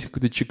 не знаю, есть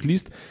какой-то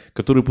чек-лист,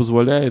 который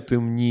позволяет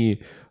им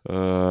не,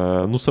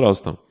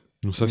 сразу там.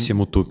 Ну, совсем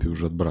утопию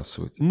уже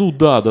отбрасывать. Ну,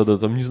 да,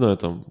 там, не знаю,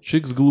 там,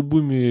 человек с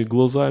голубыми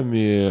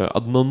глазами,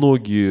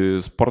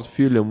 одноногий, с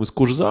портфелем из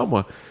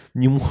кожзама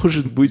не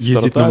может быть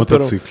ездить стартапером. На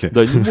мотоцикле.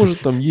 Да, не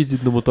может там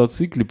ездить на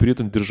мотоцикле, при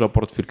этом держа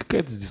портфель.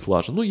 Какая-то здесь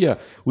лажа. Ну, я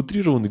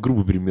утрированный,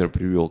 грубый пример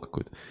привел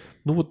какой-то.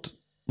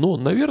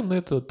 Наверное,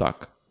 это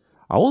так.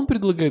 А он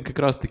предлагает как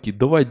раз-таки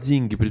давать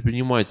деньги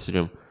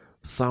предпринимателям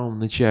в самом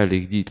начале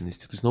их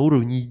деятельности, то есть на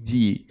уровне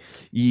идей,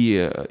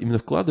 и именно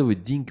вкладывать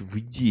деньги в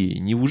идеи,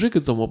 не в уже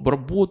там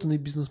обработанные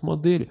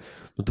бизнес-модели,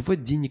 но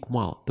давать денег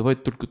мало,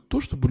 давать только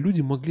то, чтобы люди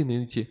могли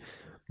на эти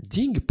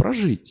деньги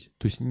прожить,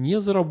 то есть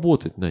не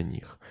заработать на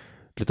них,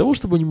 для того,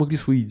 чтобы они могли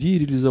свои идеи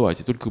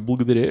реализовать, и только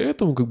благодаря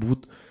этому как бы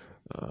вот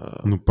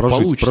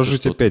прожить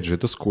что-то. Опять же,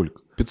 это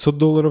сколько?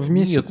 $500 в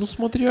месяц? Нет,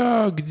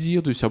 смотря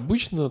где, то есть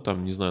обычно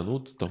там, не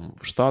знаю, там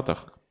в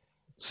Штатах.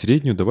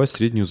 Давай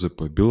среднюю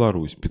ЗП.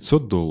 Беларусь,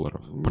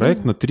 $500.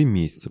 Проект на 3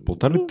 месяца,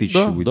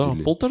 1500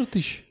 выделили. Да,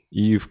 1500.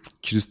 И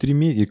через 3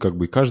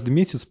 месяца, каждый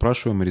месяц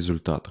спрашиваем о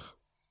результатах.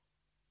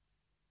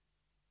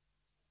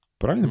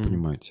 Правильно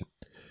понимаете?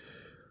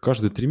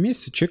 Каждые 3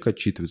 месяца человек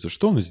отчитывается,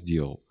 что он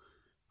сделал.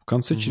 В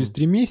конце, через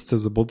 3 месяца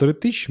за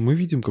 1500 мы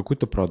видим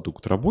какой-то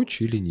продукт,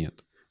 рабочий или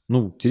нет.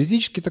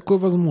 Теоретически такое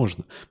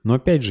возможно. Но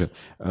опять же,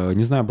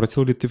 не знаю,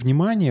 обратил ли ты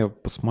внимание,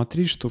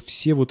 посмотри, что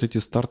все вот эти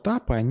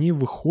стартапы, они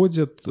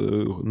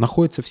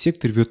находятся в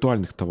секторе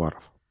виртуальных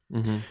товаров.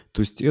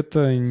 То есть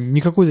это не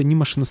какое-то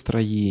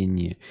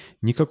машиностроение,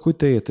 не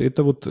какое-то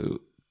это вот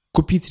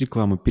купить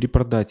рекламу,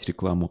 перепродать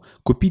рекламу,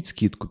 купить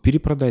скидку,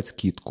 перепродать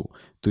скидку.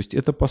 То есть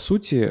это, по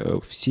сути,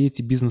 все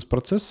эти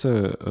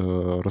бизнес-процессы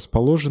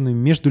расположены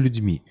между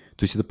людьми.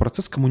 То есть это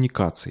процесс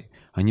коммуникации.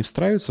 Они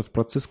встраиваются в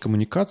процесс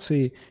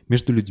коммуникации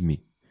между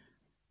людьми.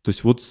 То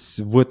есть вот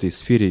в этой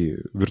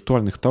сфере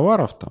виртуальных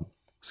товаров, там,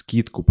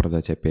 скидку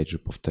продать, опять же,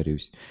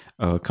 повторюсь,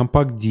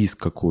 компакт-диск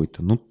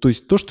какой-то, ну, то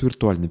есть то, что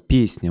виртуально,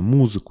 песня,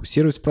 музыку,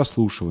 сервис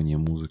прослушивания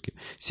музыки,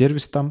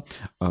 сервис там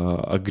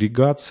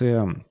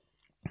агрегация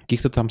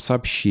каких-то там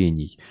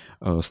сообщений,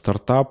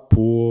 стартап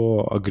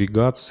по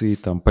агрегации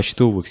там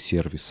почтовых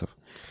сервисов.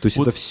 То есть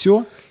вот, это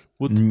все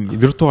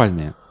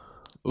виртуальное.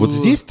 Вот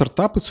здесь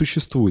стартапы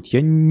существуют.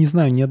 Я не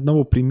знаю ни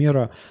одного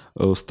примера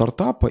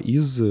стартапа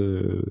из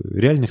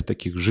реальных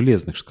таких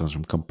железных,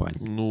 скажем,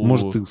 компаний. Ну,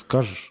 может, ты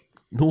скажешь?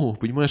 Ну,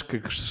 понимаешь,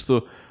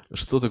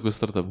 что такое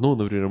стартап? Ну,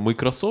 например,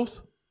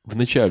 Microsoft в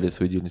начале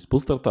своей деятельности был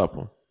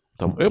стартапом.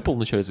 Там Apple в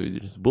начале своей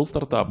деятельности был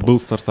стартапом. Был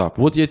стартап.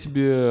 Вот я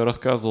тебе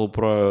рассказывал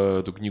про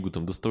эту книгу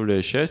там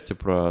 «Доставляя счастье»,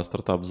 про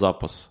стартап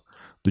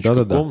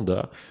 «Запас.com»,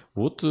 да.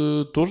 Вот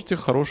тоже тебе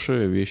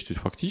хорошая вещь. То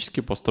есть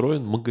фактически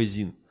построен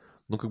магазин.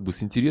 Ну, как бы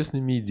с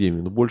интересными идеями.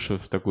 Но больше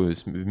в такой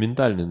в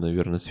ментальной,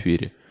 наверное,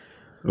 сфере.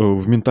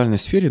 В ментальной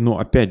сфере, но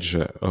опять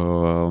же,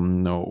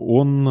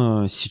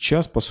 он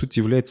сейчас, по сути,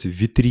 является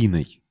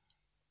витриной.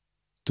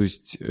 То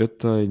есть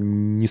это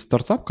не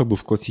стартап как бы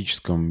в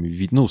классическом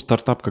виде. Ну,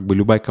 стартап как бы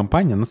любая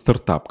компания, она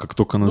стартап. Как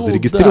только она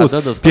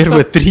зарегистрировалась,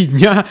 первые 3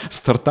 дня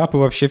стартапы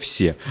вообще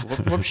все.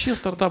 Вообще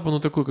стартап, оно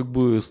такое как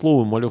бы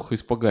слово малёха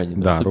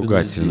испоганенное. Да,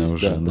 ругательное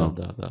здесь. уже.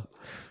 Да.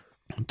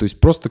 То есть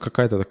просто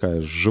какая-то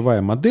такая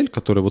живая модель,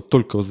 которая вот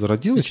только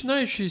возродилась.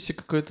 Начинающаяся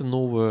какая-то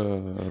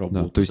новая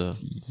работа. Да, то есть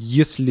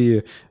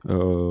если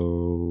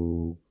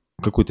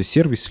какой-то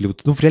сервис, или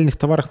вот, ну, в реальных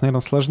товарах,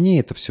 наверное,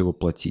 сложнее это все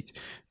воплотить.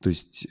 То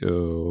есть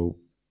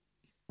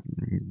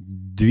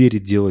двери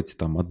делать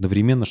там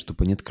одновременно,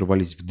 чтобы они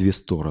открывались в 2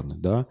 стороны,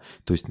 да.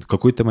 То есть в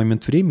какой-то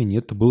момент времени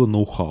это было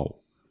ноу-хау.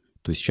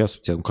 То есть сейчас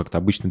у тебя как-то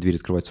обычно дверь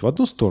открывается в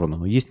одну сторону,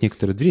 но есть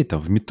некоторые двери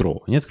там в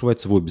метро, они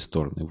открываются в обе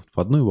стороны, в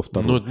одну и во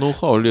вторую. Ну, это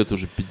ноу-хау лет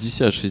уже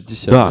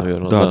 50-60, да,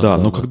 наверное. Да.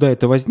 Но когда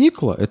это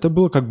возникло, это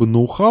было как бы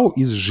ноу-хау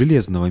из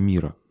железного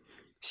мира.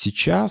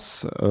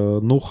 Сейчас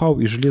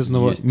ноу-хау из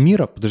железного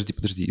мира,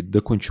 подожди,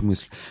 докончу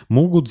мысль,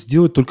 могут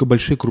сделать только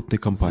большие крупные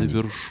компании.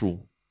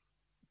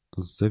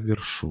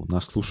 Завершу.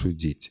 Нас слушают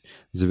дети.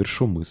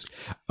 Завершу мысль.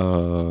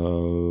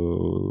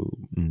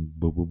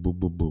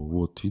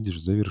 Вот,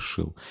 видишь,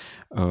 завершил.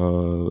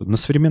 На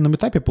современном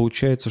этапе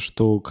получается,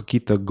 что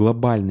какие-то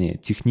глобальные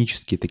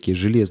технические такие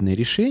железные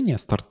решения,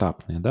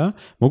 стартапные, да,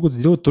 могут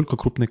сделать только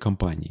крупные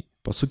компании.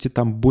 По сути,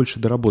 там больше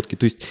доработки.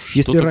 То есть,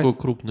 что такое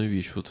крупная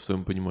вещь, вот в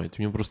твоем понимании?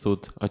 Ты мне просто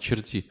вот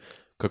очерти,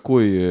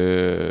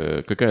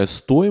 какая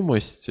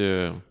стоимость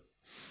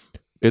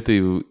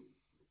этой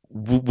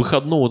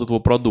выходного вот этого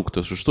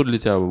продукта? Что для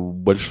тебя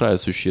большая,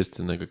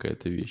 существенная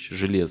какая-то вещь,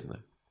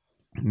 железная?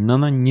 Но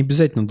она не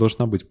обязательно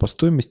должна быть по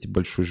стоимости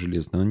большой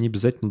железной, она не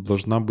обязательно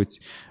должна быть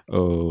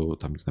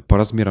там, не знаю, по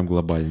размерам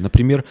глобальной.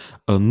 Например,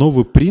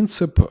 новый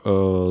принцип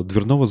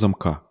дверного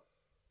замка.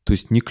 То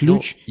есть не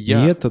ключ, не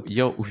этот.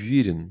 Я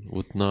уверен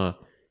вот на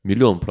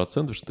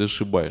 1000000%, что ты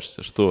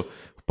ошибаешься, что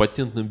в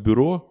патентном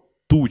бюро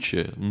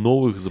туча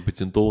новых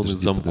запатентованных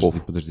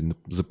замков. Подожди.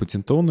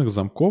 Запатентованных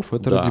замков,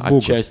 это ради бога.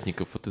 От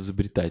частников, от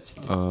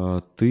изобретателей.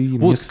 Ты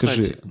мне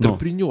скажи. Кстати,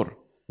 интерпренер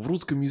в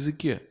русском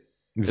языке.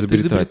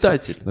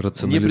 Изобретатель.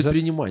 Не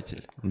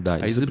предприниматель, да,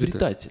 а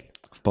изобретатель.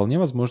 Вполне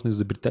возможно,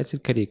 изобретатель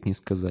корректнее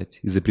сказать.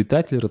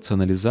 Изобретатель,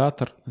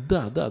 рационализатор.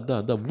 Да.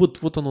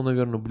 Вот оно,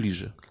 наверное,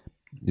 ближе.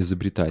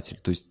 Изобретатель.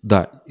 То есть,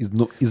 да,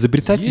 но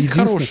изобретатель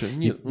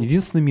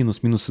единственный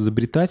минус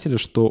изобретателя,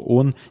 что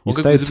он не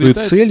ставит свою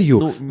целью...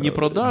 Ну, не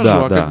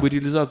продажу, как бы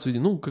реализацию.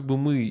 Ну, как бы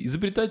мы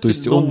изобретатель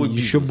нового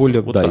бизнеса. Еще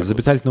более, вот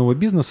изобретатель нового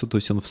бизнеса, то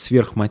есть он в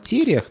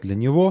сверхматериях, для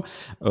него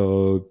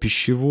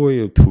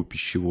пищевой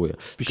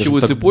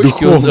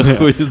цепочки он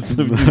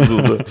находится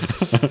внизу.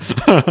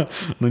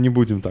 Но не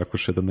будем так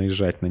уж это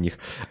наезжать на них.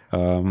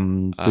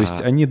 То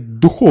есть они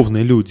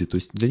духовные люди, то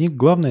есть для них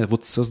главное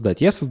вот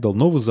создать. Я создал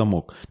новый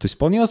замок. То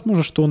есть вполне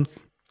возможно, что он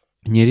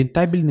не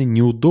рентабельный,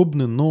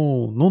 неудобный,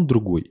 но он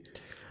другой.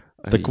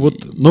 Так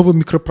вот, новый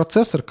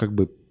микропроцессор как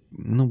бы...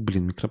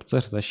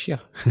 микропроцессор вообще.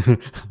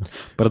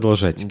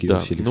 Продолжайте, Кирилл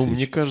Феликсович. Ну,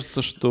 мне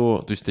кажется,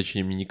 что... То есть,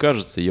 точнее, мне не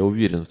кажется, я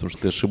уверен в том,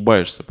 что ты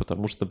ошибаешься,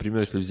 потому что, например,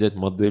 если взять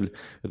модель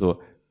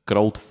этого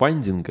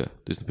краудфандинга,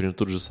 то есть, например,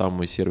 тот же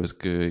самый сервис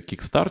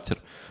Kickstarter,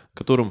 в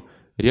котором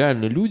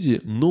реально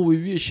люди новые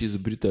вещи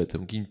изобретают,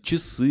 там какие-нибудь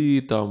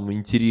часы там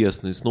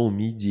интересные, с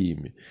новыми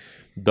идеями.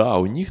 Да,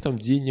 у них там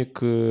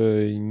денег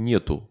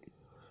нету.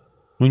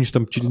 Ну, они же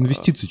там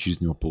инвестиции через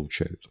него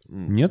получают.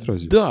 Нет,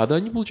 разве? Да,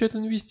 они получают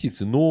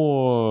инвестиции.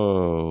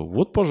 Но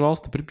вот,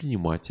 пожалуйста,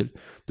 предприниматель,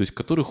 то есть,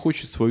 который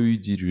хочет свою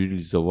идею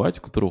реализовать,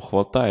 у которого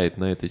хватает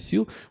на это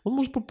сил, он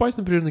может попасть,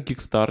 например, на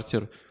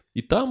Kickstarter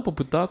и там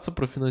попытаться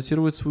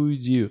профинансировать свою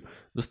идею.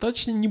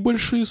 Достаточно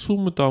небольшие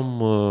суммы там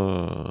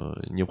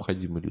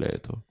необходимы для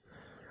этого.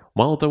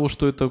 Мало того,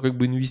 что это как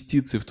бы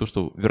инвестиции в то,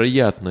 что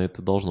вероятно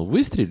это должно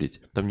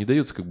выстрелить, там не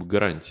дается как бы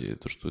гарантии,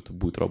 то, что это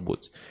будет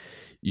работать.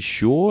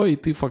 Еще и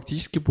ты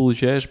фактически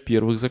получаешь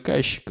первых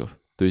заказчиков.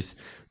 То есть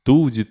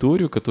ту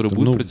аудиторию, которая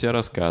будет про тебя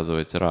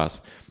рассказывать,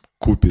 раз.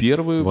 Купит,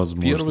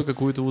 Первую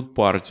какую-то вот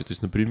партию. То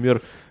есть,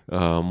 например,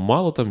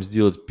 мало там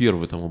сделать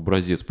первый там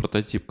образец,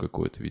 прототип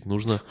какой-то. Ведь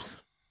нужно...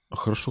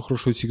 Хорошо,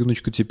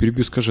 секундочку, тебе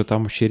перебью. Скажи,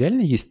 там вообще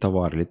реально есть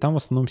товар или там в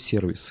основном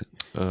сервисы?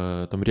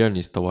 Там реально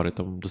есть товары,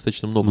 там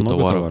достаточно много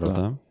товаров.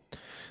 Да.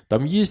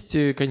 Там есть,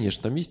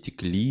 конечно, там есть и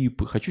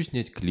клипы. Хочу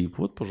снять клип,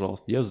 вот,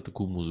 пожалуйста, я за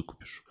такую музыку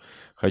пишу.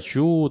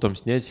 Хочу там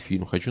снять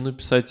фильм, хочу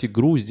написать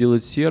игру,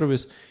 сделать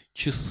сервис,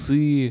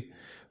 часы,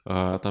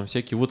 там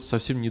всякие. Вот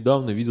совсем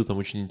недавно видел там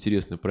очень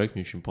интересный проект,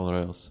 мне очень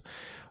понравился.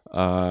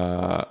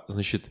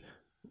 Значит,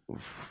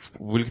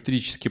 в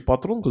электрический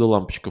патрон, куда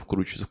лампочка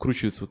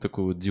вкручивается вот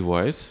такой вот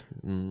девайс,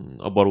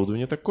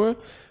 оборудование такое,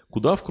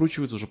 куда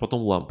вкручивается уже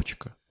потом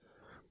лампочка.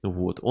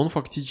 Вот. Он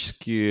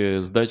фактически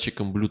с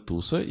датчиком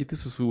Bluetooth, и ты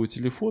со своего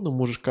телефона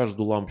можешь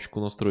каждую лампочку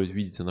настроить,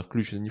 видеть, она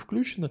включена, не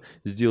включена,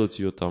 сделать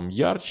ее там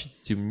ярче,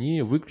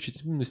 темнее,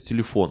 выключить именно с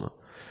телефона.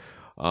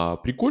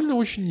 Прикольная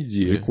очень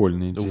идея.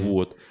 Прикольная идея.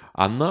 Вот.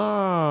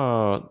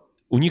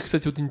 У них,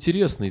 кстати, вот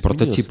интересно.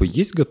 Прототипы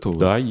есть готовые?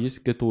 Да,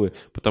 есть готовые.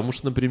 Потому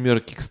что, например,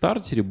 в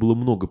Кикстартере было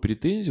много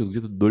претензий, вот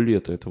где-то до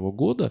лета этого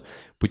года,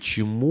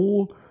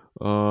 почему,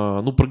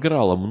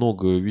 прогорало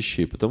много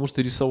вещей. Потому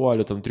что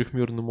рисовали там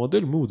трехмерную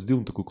модель, мы вот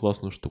сделаем такую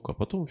классную штуку, а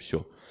потом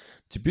все.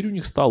 Теперь у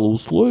них стало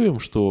условием,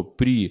 что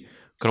при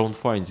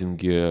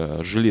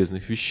краундфандинге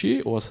железных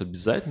вещей у вас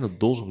обязательно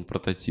должен быть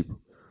прототип.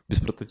 Без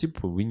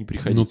прототипа вы не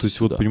приходите. Ну, то есть,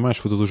 сюда. Вот понимаешь,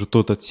 вот это уже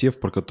тот отсев,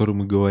 про который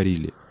мы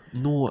говорили.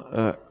 Но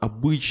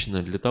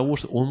обычно для того,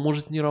 что он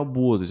может не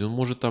работать, он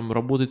может там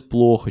работать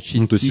плохо,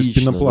 частично. Ну, то есть из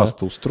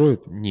пенопласта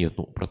устроит? Нет,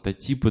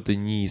 прототип это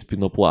не из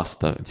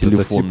пенопласта.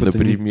 Телефон,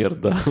 например,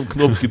 да.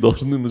 Кнопки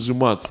должны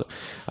нажиматься.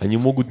 Они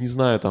могут, не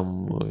знаю,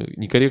 там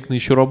некорректно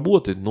еще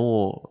работать,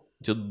 но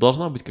у тебя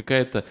должна быть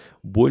какая-то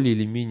более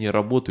или менее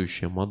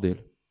работающая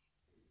модель.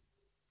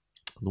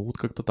 Ну, вот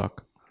как-то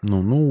так.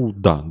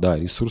 Да,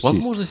 ресурс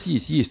возможность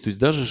есть. То есть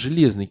даже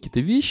железные какие-то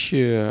вещи,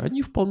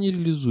 они вполне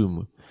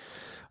реализуемы.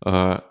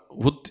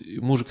 Вот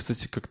мы уже,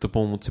 кстати, как-то,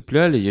 по-моему,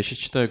 цепляли. Я сейчас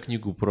читаю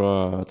книгу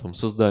про там,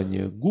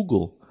 создание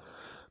Google.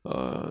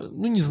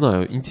 Не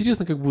знаю,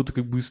 интересно как будто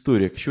как бы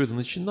история, с чего это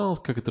начиналось,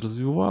 как это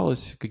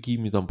развивалось,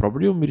 какими там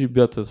проблемами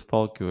ребята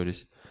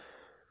сталкивались.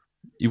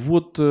 И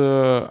вот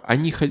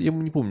они, я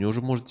не помню, я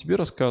уже, может, тебе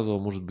рассказывал,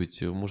 может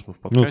быть, может, мы в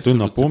подкасте ты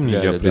напомни,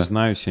 цепляли, я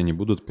признаюсь, я не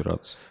буду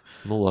отпираться.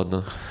 Ну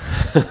ладно.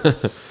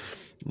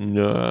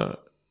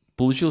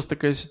 Получилась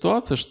такая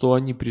ситуация, что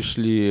они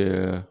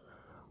пришли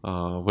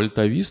в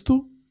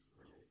Альтависту.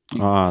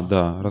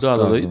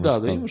 Рассказывал. Да,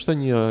 потому что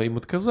они им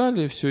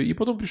отказали, все. И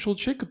потом пришел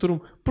человек,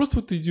 которому просто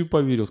в эту идею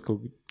поверил,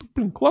 сказал,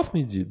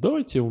 классная идея,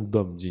 давайте я вам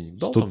дам денег.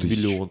 Дал 100 там тысяч.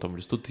 миллион там,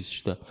 или 100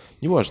 тысяч, да.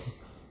 Неважно.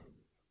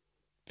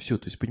 Все,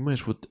 то есть,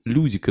 понимаешь, вот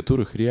люди,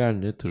 которых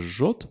реально это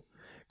жжет,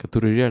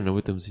 которые реально в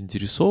этом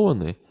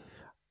заинтересованы,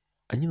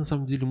 они на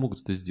самом деле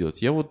могут это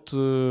сделать. Я вот,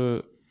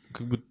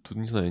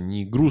 не знаю,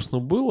 не грустно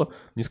было,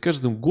 мне с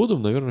каждым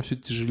годом, наверное, все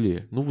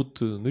тяжелее.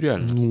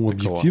 Реально.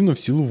 Объективно в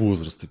силу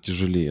возраста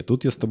тяжелее.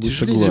 Тут я с тобой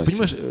согласен.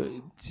 Понимаешь,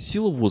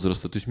 сила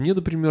возраста. То есть мне,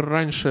 например,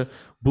 раньше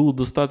было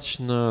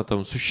достаточно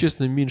там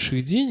существенно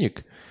меньших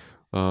денег,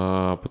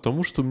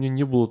 потому что у меня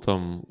не было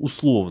там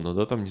условно,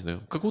 да, там, не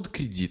знаю, какого-то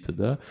кредита,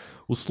 да,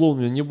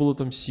 условно у меня не было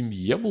там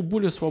семьи, я был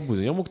более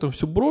свободен, я мог там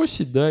все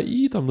бросить, да,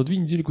 и там на 2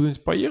 недели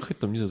куда-нибудь поехать,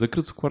 там, не знаю,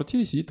 закрыться в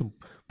квартире, сидеть там,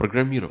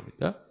 программировать,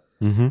 да.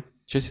 Угу.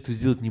 Сейчас этого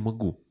сделать не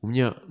могу. У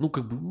меня,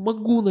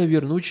 могу,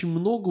 наверное, но очень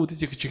много вот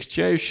этих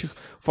отягчающих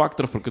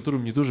факторов, про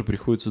которые мне тоже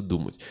приходится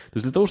думать. То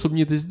есть для того, чтобы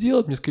мне это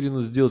сделать, мне скорее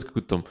надо сделать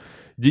какой-то там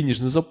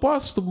денежный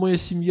запас, чтобы моя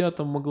семья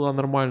там могла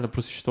нормально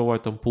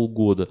просуществовать там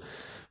полгода.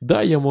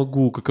 Да, я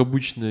могу, как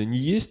обычно, не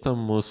есть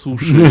там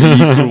суши и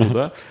икру,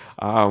 да,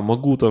 а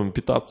могу там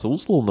питаться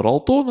условно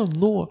ролтоном,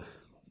 но,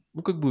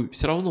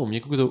 все равно у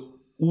меня какой-то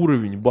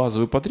уровень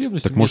базовой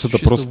потребности так может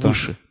это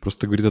выше.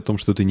 Просто говорит о том,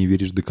 что ты не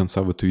веришь до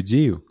конца в эту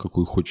идею,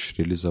 какую хочешь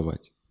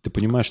реализовать. Ты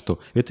понимаешь, что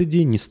эта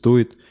идея не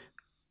стоит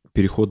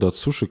перехода от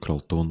суши к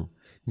ролтону.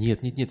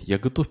 Нет, я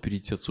готов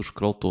перейти от суши к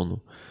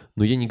ролтону,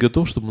 но я не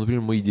готов, чтобы,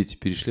 например, мои дети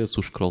перешли от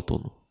суши к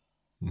ролтону.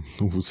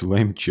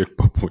 Высылаем чек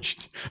по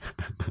почте.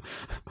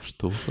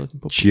 Что высылать по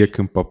почте? Чек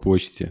им по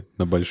почте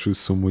на большую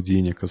сумму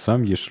денег, а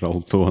сам ешь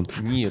ролтон.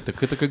 Нет,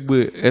 так это как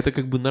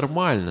бы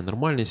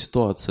нормальная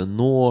ситуация,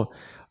 но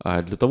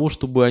для того,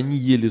 чтобы они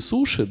ели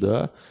суши,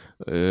 да,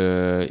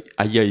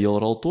 а я ел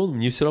ролтон,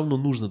 мне все равно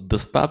нужна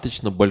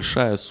достаточно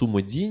большая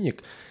сумма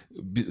денег,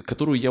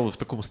 которую я вот в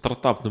таком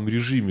стартапном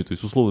режиме, то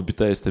есть условно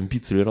питаясь там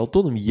пиццей или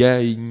ролтоном,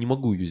 я не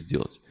могу ее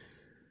сделать.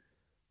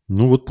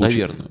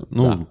 Наверное.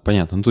 Да.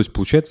 Понятно. То есть,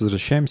 получается,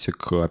 возвращаемся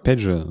к, опять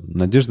же,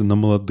 надежде на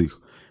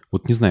молодых.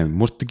 Вот не знаю,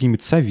 может, ты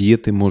какие-нибудь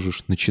советы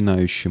можешь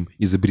начинающим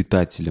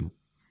изобретателям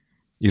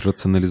и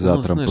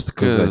рационализаторам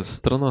подсказать? Такая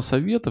страна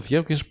советов.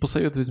 Я, конечно,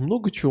 посоветовать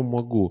много чего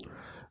могу.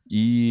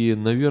 И,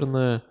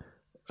 наверное,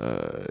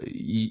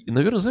 И,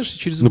 наверное, знаешь,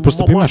 через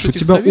просто понимаешь, у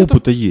тебя советов,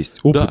 опыта есть,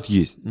 опыт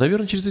есть.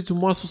 Наверное, через эту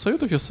массу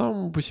советов я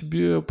сам по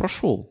себе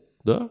прошел,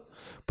 да,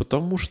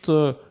 потому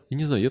что, я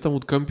не знаю, я там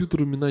вот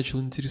компьютерами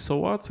начал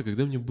интересоваться,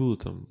 когда мне было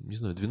там, не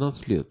знаю,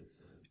 12 лет.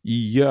 И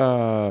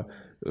я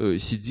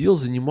сидел,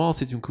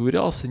 занимался этим,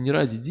 ковырялся не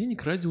ради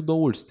денег, ради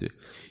удовольствия.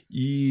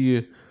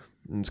 И,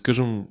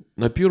 скажем,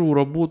 на первую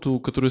работу,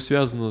 которая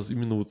связана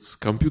именно вот с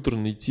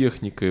компьютерной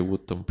техникой,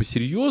 вот там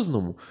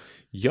по-серьезному,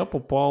 я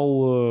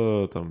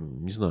попал,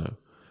 там, не знаю,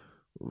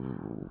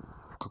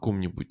 в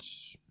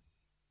каком-нибудь...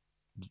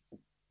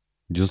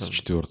 В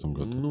 94-м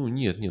году. Ну,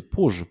 нет,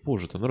 позже,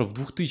 там, наверное, в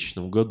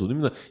 2000 году.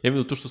 Именно, я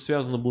имею в виду то, что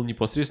связано было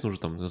непосредственно уже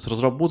там с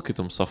разработкой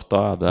там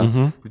софта, да,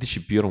 в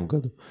 2001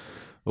 году.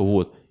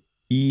 Вот.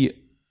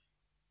 И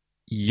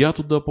я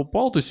туда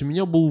попал, то есть у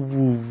меня был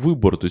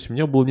выбор, то есть у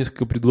меня было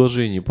несколько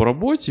предложений по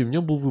работе, и у меня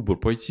был выбор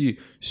пойти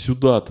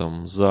сюда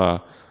там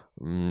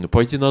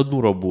пойти на одну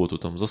работу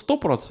там за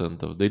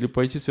 100%, да, или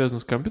пойти связанно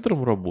с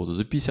компьютером работу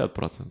за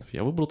 50%.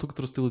 Я выбрал ту,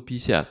 которая стоила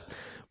 50%,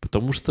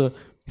 потому что,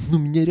 ну,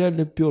 меня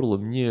реально перло,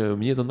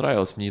 мне это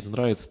нравилось, мне это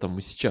нравится там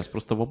и сейчас.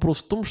 Просто вопрос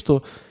в том,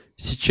 что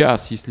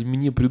сейчас, если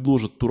мне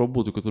предложат ту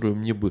работу, которая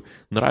мне бы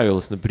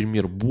нравилась,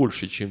 например,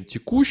 больше, чем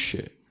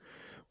текущая,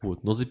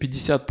 вот, но за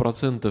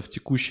 50%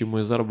 текущей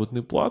моей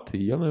заработной платы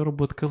я, наверное,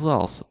 бы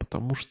отказался,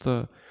 потому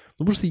что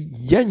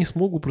я не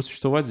смогу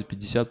просуществовать за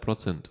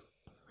 50%.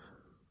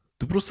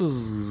 Ты просто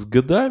с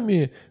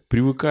годами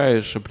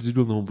привыкаешь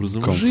определенным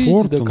образом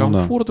жить, да,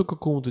 комфорту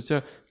какому-то, у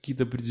тебя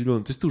какие-то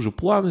определенные... То есть ты уже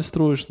планы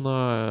строишь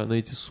на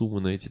эти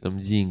суммы, на эти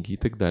там деньги и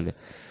так далее.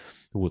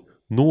 Вот.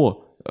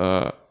 Но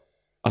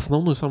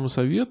основной самый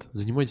совет –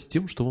 занимайтесь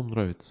тем, что вам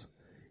нравится.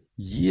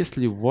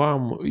 Если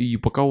вам, и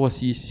пока у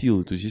вас есть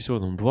силы, то есть если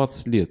вам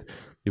 20 лет,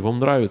 и вам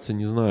нравится,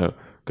 не знаю,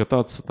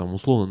 кататься там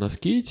условно на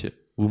скейте,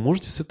 вы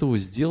можете с этого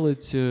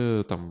сделать,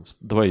 там,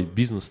 давай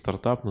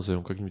бизнес-стартап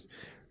назовем как-нибудь,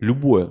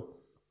 любое.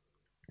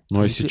 Ну,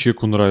 а если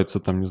человеку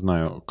нравится, там, не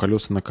знаю,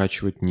 колеса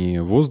накачивать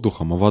не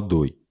воздухом, а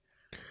водой?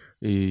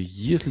 И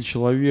если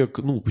человек,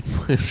 ну,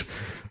 понимаешь,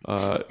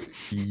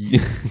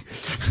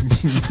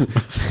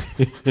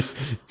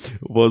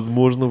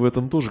 возможно, в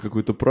этом тоже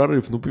какой-то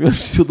прорыв. Ну, понимаешь,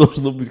 все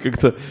должно быть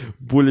как-то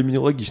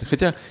более-менее логично.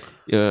 Хотя,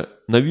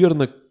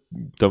 наверное,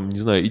 там, не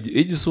знаю,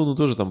 Эдисону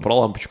тоже там про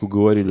лампочку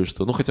говорили,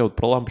 что... Ну, хотя вот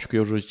про лампочку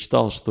я уже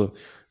читал, что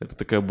это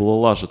такая была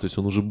лажа. То есть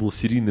он уже был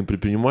серийным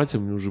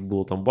предпринимателем, у него уже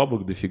было там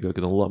бабок дофига,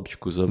 когда он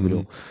лампочку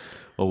изобрел.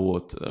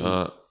 Вот.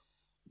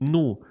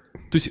 Ну,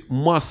 то есть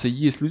масса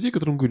есть людей,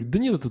 которым говорят, да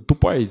нет, это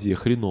тупая идея,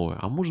 хреновая.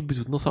 А может быть,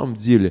 вот на самом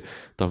деле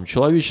там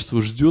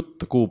человечество ждет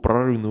такого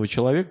прорывного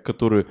человека,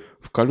 который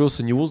в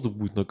колеса не воздух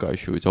будет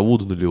накачивать, а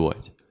воду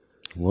наливать.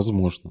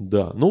 Возможно.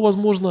 Да, но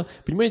возможно,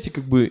 понимаете,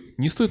 как бы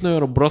не стоит,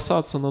 наверное,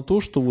 бросаться на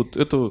то, что вот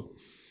эта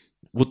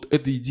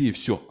идея,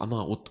 все,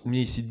 она, вот у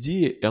меня есть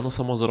идея, и она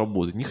сама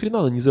заработает. Ни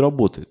хрена она не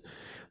заработает.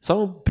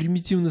 Самый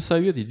примитивный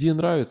совет, идея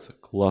нравится,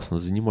 классно,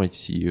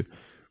 занимайтесь ею.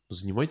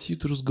 Занимайте ее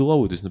тоже с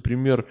головой. То есть,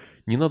 например,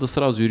 не надо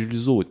сразу ее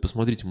реализовывать.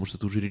 Посмотрите, может,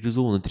 это уже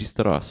реализовано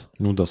 300 раз.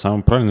 Ну да,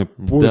 самый правильный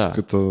поиск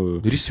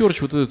это...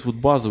 Ресерч вот этот вот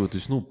базовый, то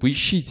есть, ну,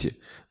 поищите.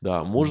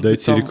 Да, может Дайте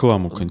быть, там...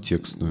 рекламу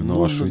контекстную на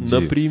вашу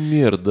идею.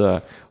 Например,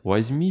 да.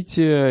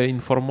 Возьмите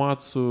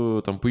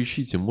информацию, там,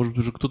 поищите. Может быть,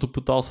 уже кто-то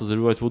пытался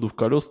заливать воду в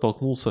колеса,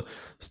 столкнулся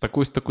с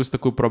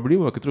такой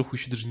проблемой, о которых вы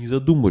еще даже не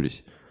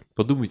задумались.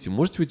 Подумайте,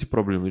 можете вы эти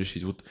проблемы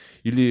решить? Вот,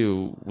 или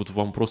вот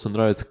вам просто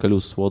нравятся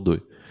колеса с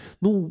водой?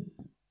 Ну...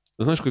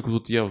 Знаешь, как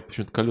вот я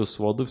почему-то «Колеса с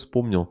водой»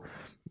 вспомнил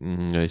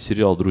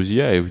сериал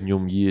 «Друзья», и в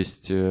нем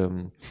есть...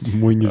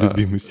 Мой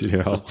нелюбимый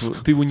сериал.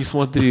 Ты его не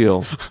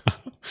смотрел.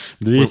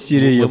 2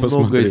 серии я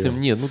посмотрел.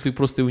 Нет, ну ты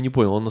просто его не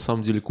понял. Он на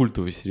самом деле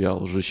культовый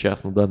сериал уже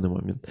сейчас, на данный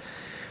момент.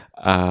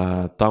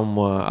 Там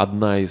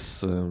одна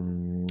из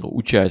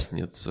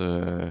участниц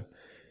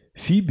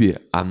Фиби,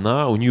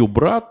 у нее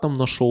брат там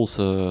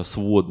нашелся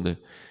сводный.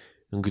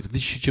 Он говорит, а ты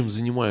чем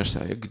занимаешься?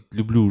 А я, говорит,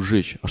 люблю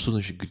жечь. А что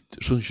значит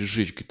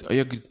жечь? Говорит, а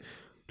я, говорит,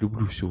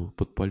 люблю все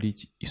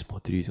подпалить и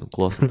смотреть. Он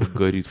классно так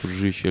горит. Вот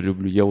жечь я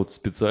люблю. Я вот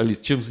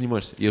специалист. Чем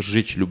занимаешься? Я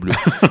жечь люблю.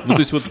 Ну, то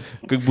есть вот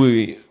как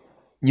бы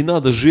не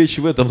надо жечь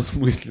в этом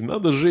смысле.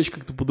 Надо жечь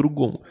как-то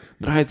по-другому.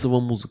 Нравится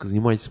вам музыка?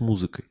 Занимайтесь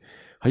музыкой.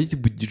 Хотите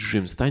быть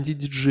диджеем? Станьте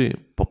диджеем.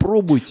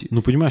 Попробуйте.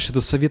 Ну, понимаешь,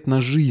 это совет на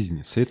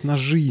жизнь. Совет на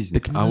жизнь.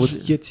 Так а вот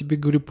я тебе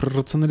говорю про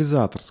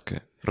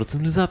рационализаторское.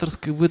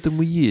 Рационализаторское в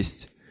этом и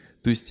есть.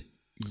 То есть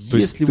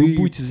если вы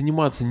будете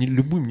заниматься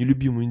любым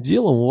нелюбимым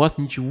делом, у вас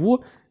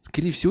ничего,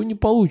 скорее всего, не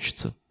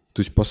получится.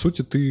 То есть, по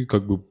сути, ты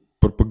как бы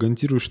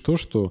пропагандируешь то,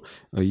 что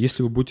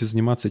если вы будете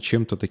заниматься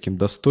чем-то таким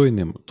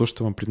достойным, то,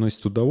 что вам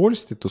приносит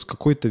удовольствие, то с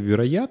какой-то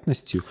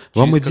вероятностью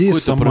вам идея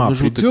сама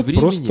придет времени,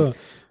 просто...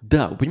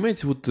 Да, вы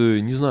понимаете, вот,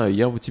 не знаю,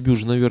 я вот тебе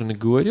уже, наверное,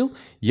 говорил,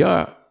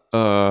 я,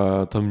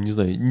 там, не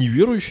знаю,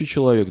 неверующий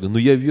человек, да, но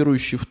я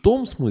верующий в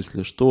том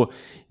смысле, что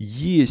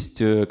есть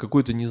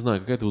какой-то, не знаю,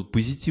 какая-то вот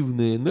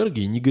позитивная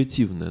энергия,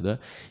 негативная, да.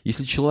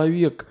 Если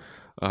человек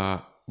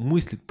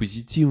мыслит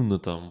позитивно,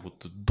 там,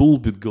 вот,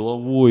 долбит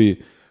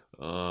головой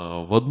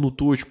в одну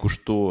точку,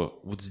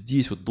 что вот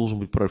здесь вот должен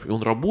быть прорыв, и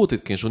он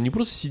работает, конечно, он не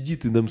просто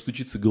сидит и нам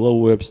стучится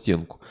головой об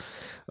стенку,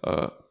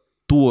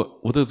 то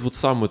вот этот вот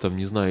самый, там,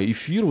 не знаю,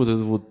 эфир, вот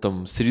этот вот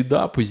там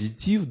среда,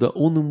 позитив, да,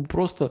 он ему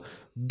просто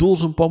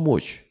должен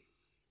помочь.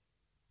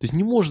 То есть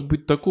не может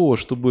быть такого,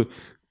 чтобы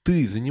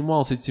ты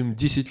занимался этим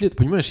 10 лет,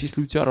 понимаешь,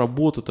 если у тебя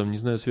работа, там, не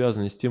знаю,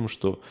 связанная с тем,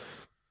 что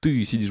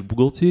ты сидишь в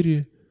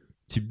бухгалтерии,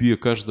 тебе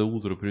каждое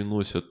утро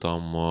приносят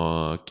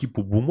там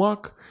кипу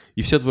бумаг,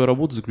 и вся твоя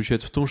работа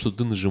заключается в том, что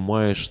ты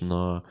нажимаешь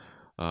на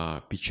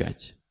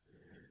печать.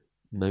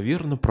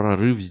 Наверное,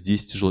 прорыв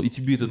здесь тяжело. И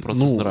тебе этот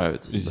процесс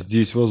нравится.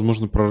 Здесь,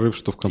 возможно, прорыв,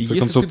 что в конце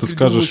концов ты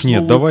скажешь,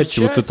 нет,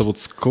 давайте печать, вот это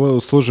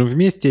вот сложим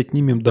вместе,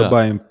 отнимем,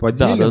 добавим,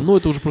 поделим. Да, но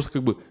это уже просто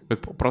как бы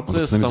как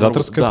процесс.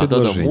 Рационализаторское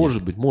предложение. Да,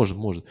 может.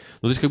 Ну,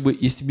 то есть, как бы,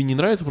 если тебе не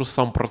нравится просто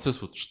сам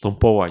процесс вот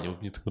штампования, вот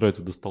мне так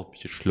нравится, достал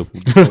печать,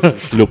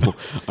 шлепнул.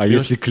 А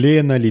если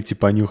клея налить и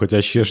понюхать,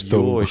 вообще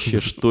что? Вообще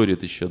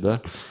шторит еще,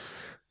 да?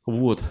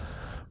 Вот.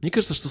 Мне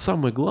кажется, что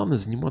самое главное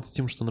заниматься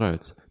тем, что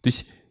нравится. То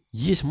есть,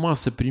 есть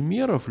масса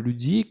примеров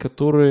людей,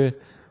 которые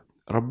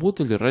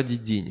работали ради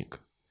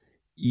денег.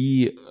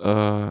 И,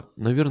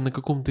 наверное, на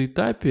каком-то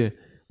этапе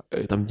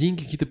там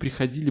деньги какие-то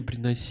приходили,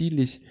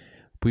 приносились,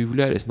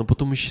 появлялись, но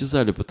потом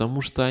исчезали,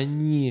 потому что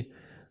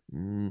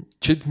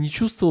человек не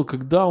чувствовал,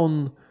 когда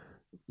он...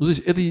 Ну, то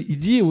есть эта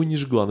идея его не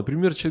жгла.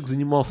 Например, человек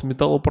занимался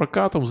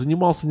металлопрокатом,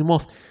 занимался,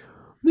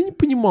 да не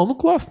понимал, ну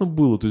классно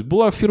было. То есть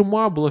была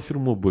фирма Б.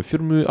 В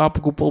фирме А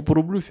покупал по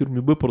рублю, в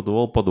фирме Б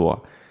продавал по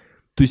 2.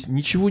 То есть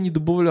ничего не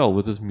добавлял в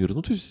этот мир.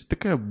 Ну, то есть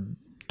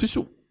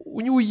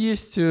у него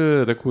есть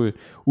такое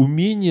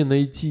умение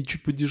найти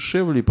чуть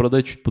подешевле и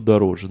продать чуть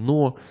подороже.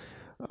 Но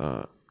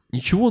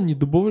ничего он не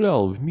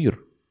добавлял в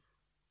мир.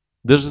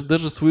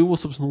 Даже своего,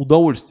 собственно,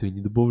 удовольствия не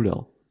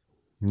добавлял.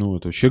 Ну,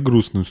 это вообще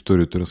грустную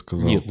историю ты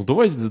рассказал. Нет, ну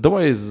давай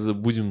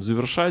будем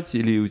завершать,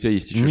 или у тебя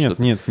есть еще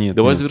что-то? Нет.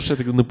 Давай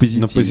завершать на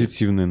позитиве. На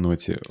позитивной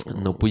ноте.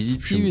 На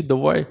позитиве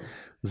давай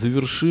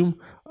завершим.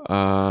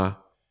 Надо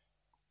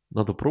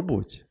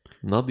пробовать.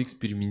 Надо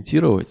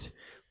экспериментировать.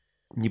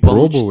 Не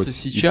пробовать, получится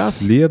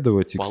сейчас,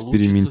 исследовать,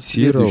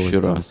 экспериментировать,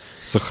 раз.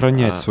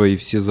 Сохранять свои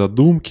все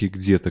задумки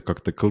где-то,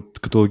 как-то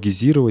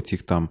каталогизировать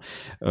их там.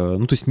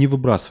 Ну, то есть не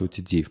выбрасывать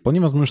идеи. Вполне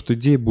возможно, что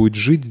идея будет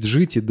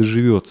жить и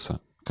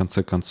доживется. В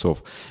конце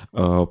концов,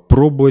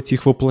 пробовать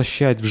их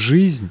воплощать в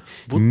жизнь,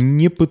 вот.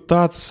 Не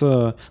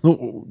пытаться,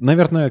 ну,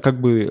 наверное,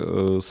 как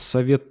бы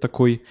совет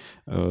такой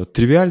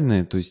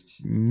тривиальный, то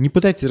есть не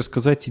пытайтесь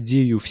рассказать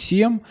идею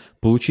всем,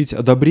 получить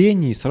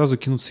одобрение и сразу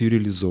кинуться ее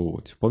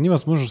реализовывать. Вполне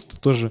возможно, что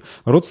тоже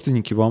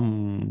родственники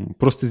вам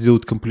просто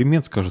сделают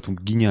комплимент, скажут вам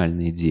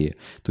гениальная идея.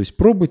 То есть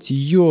пробуйте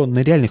ее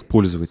на реальных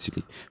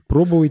пользователей,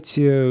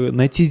 пробуйте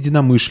найти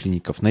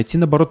единомышленников, найти,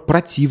 наоборот,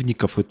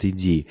 противников этой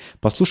идеи,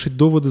 послушать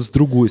доводы с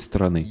другой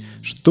стороны,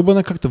 чтобы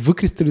она как-то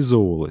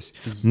выкристаллизовывалась.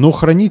 Но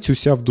храните у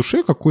себя в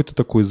душе какой-то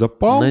такой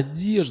запал,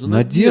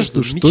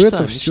 надежду, что мечта,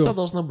 это все... Мечта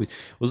должна быть.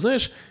 Вот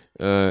знаешь,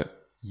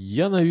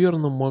 я,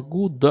 наверное,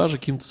 могу даже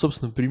каким-то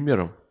собственным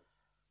примером.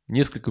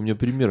 Несколько у меня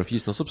примеров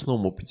есть на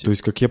собственном опыте. То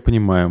есть, как я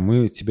понимаю,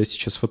 мы тебя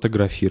сейчас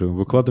фотографируем,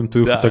 выкладываем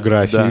твою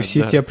фотографию, и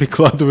все тебя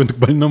прикладывают к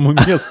больному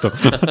месту.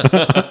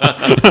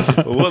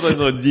 Вот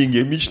оно, деньги.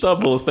 Мечта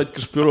была стать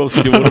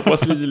Кашпировским уже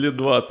последние лет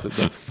 20.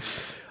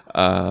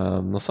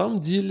 А на самом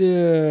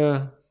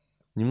деле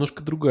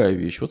немножко другая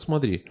вещь. Вот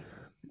смотри,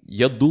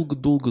 я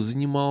долго-долго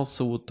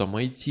занимался вот там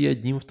IT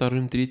 1,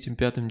 2, 3,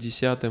 5,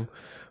 10.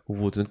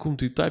 Вот, и на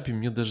каком-то этапе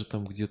мне даже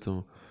там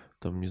где-то,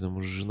 там, не знаю,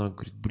 может, жена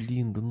говорит,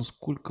 блин, да ну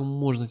сколько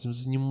можно этим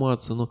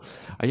заниматься, ну,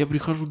 а я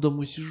прихожу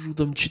домой, сижу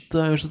там,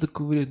 читаю, что-то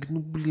ковыряю, говорю, ну,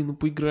 блин, ну,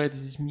 поиграй ты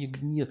здесь мне,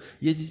 нет,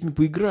 я с детьми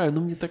поиграю,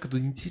 но мне так это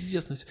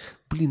интересно, все.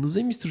 Блин, ну,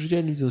 займись ты уже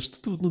реальным делом,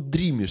 что ты, ну,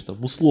 дримишь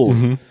там,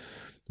 условно,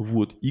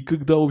 вот, и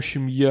когда, в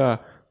общем,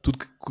 я тут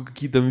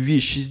какие-то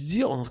вещи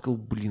сделал, она сказала,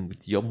 блин,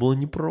 я была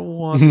не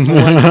права, ты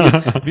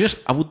молодец. Понимаешь,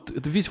 а вот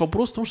это весь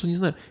вопрос в том, что, не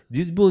знаю,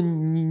 здесь было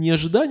не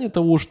ожидание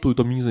того, что,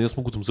 там, не знаю, я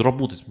смогу там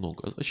заработать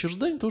много, а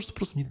ожидание того, что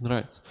просто мне это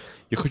нравится.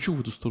 Я хочу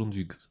в эту сторону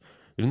двигаться.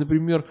 Или,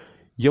 например,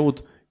 я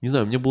вот, не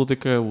знаю, у меня была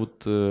такая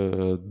вот,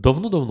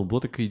 давно-давно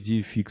была такая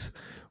идея фикс.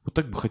 Вот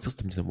так бы хотелось,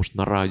 там, не знаю, может,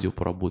 на радио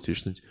поработать или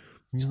что-нибудь.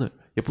 Не знаю,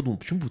 я подумал,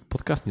 почему бы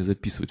подкаст не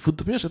записывать? Вот,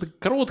 ты понимаешь, это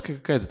короткая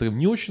какая-то, так,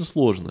 не очень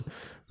сложно.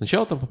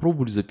 Сначала там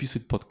попробовали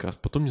записывать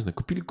подкаст, потом, не знаю,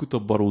 купили какое-то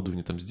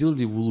оборудование, там,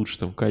 сделали его лучше,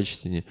 там,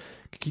 качественнее,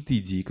 какие-то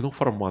идеи, ну,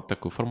 формат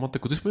такой. То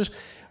есть, понимаешь,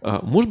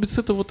 может быть, с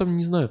этого, там,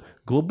 не знаю,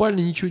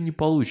 глобально ничего не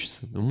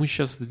получится. Но мы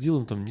сейчас это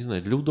делаем, там, не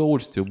знаю, для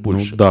удовольствия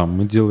больше. Ну, да,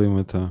 мы делаем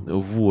это.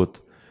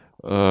 Вот.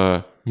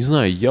 Не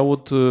знаю, я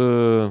вот...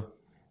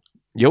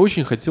 Я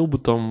очень хотел бы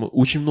там,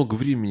 очень много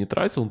времени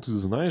тратил, ты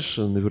знаешь,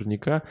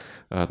 наверняка,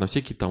 на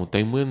всякие там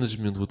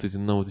тайм-менеджмент, вот эти,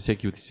 на вот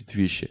всякие вот эти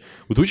вещи.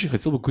 Вот очень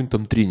хотел бы какой-нибудь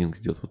там тренинг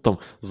сделать. Вот там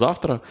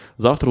завтра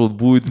вот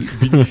будет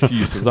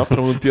бенефис,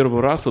 завтра мы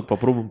первый раз вот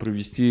попробуем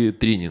провести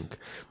тренинг.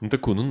 Ну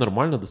такой, ну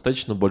нормально,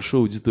 достаточно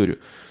большую аудиторию.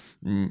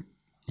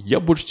 Я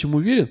больше чем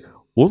уверен,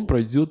 он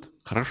пройдет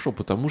хорошо,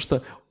 потому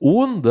что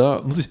он,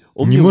 да... Ну, то есть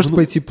он не мне может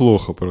пойти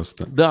плохо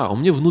просто. Да,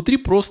 он мне внутри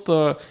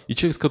просто... И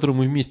человек, с которым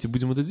мы вместе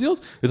будем это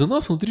делать, это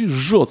нас внутри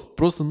жжет.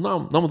 Просто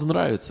нам это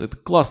нравится, это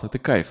классно, это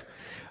кайф.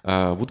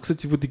 Вот,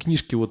 кстати, в этой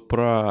книжке вот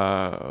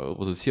про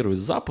вот этот сервис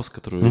 «Запуск»,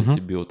 который я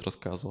тебе вот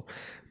рассказывал,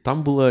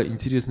 там была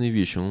интересная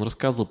вещь. Он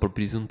рассказывал про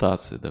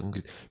презентации. Да? Он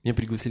говорит, меня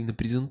пригласили на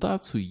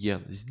презентацию,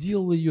 я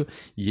сделал ее,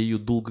 я ее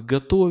долго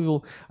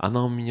готовил,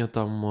 она у меня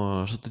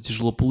там что-то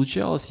тяжело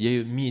получалось, я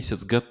ее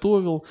месяц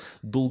готовил,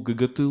 долго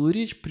готовил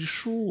речь,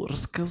 пришел,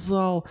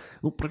 рассказал,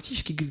 ну,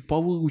 практически, говорит, по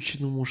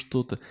выученному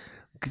что-то.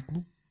 Говорит,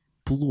 ну,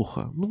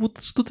 плохо. Ну,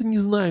 вот что-то не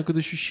знаю, какое-то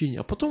ощущение.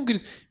 А потом,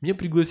 говорит, меня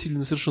пригласили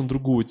на совершенно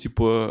другого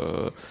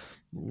типа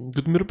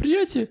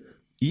мероприятие,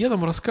 и я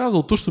там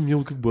рассказывал то, что мне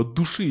вот как бы от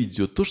души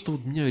идет, то, что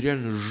вот меня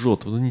реально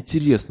жжет, вот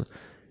интересно.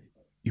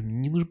 И мне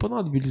не нужно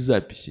понадобились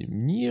записи.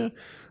 Мне...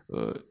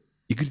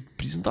 И, говорит,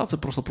 презентация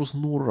прошла просто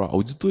на ура.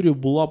 Аудитория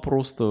была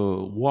просто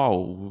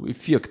вау,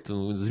 эффект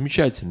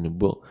замечательный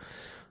был.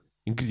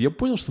 И, говорит, я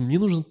понял, что мне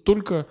нужно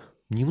только...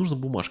 Не нужна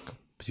бумажка.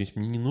 То есть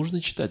мне не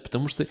нужно читать,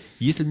 потому что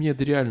если меня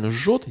это реально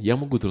жжет, я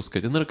могу это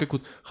рассказать. Это, наверное, как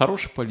вот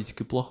хороший политик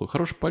и плохой.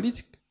 Хороший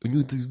политик, у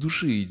него это из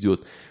души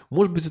идет.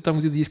 Может быть, и там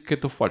где-то есть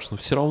какая-то фальшь, но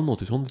все равно,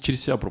 то есть он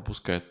через себя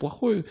пропускает.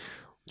 Плохой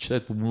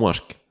читает по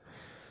бумажке.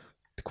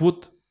 Так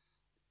вот,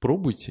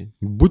 пробуйте.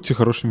 Будьте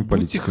хорошими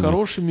политиками. Будьте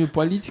хорошими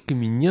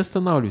политиками, не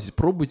останавливайтесь.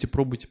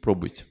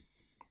 Пробуйте.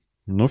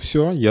 Ну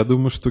все, я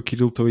думаю, что,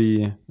 Кирилл,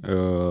 твои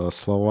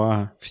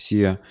слова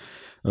все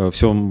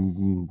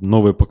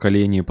новое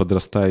поколение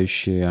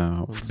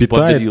подрастающее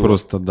впитает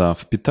просто, да,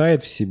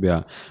 впитает в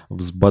себя,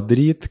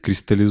 взбодрит,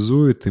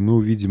 кристаллизует, и мы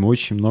увидим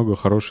очень много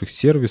хороших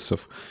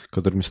сервисов,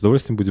 которыми с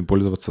удовольствием будем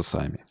пользоваться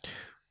сами.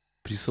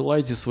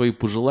 Присылайте свои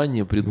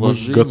пожелания,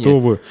 предложения. Мы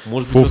готовы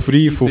for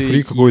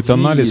free какой-то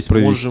анализ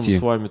провести. Можем с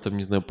вами, там,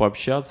 не знаю,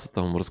 пообщаться,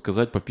 там,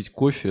 рассказать, попить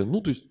кофе. Ну,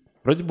 то есть,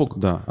 ради бога.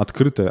 Да,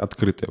 открытое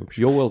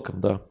вообще. You're welcome,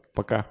 да.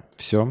 Пока.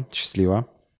 Все, счастливо.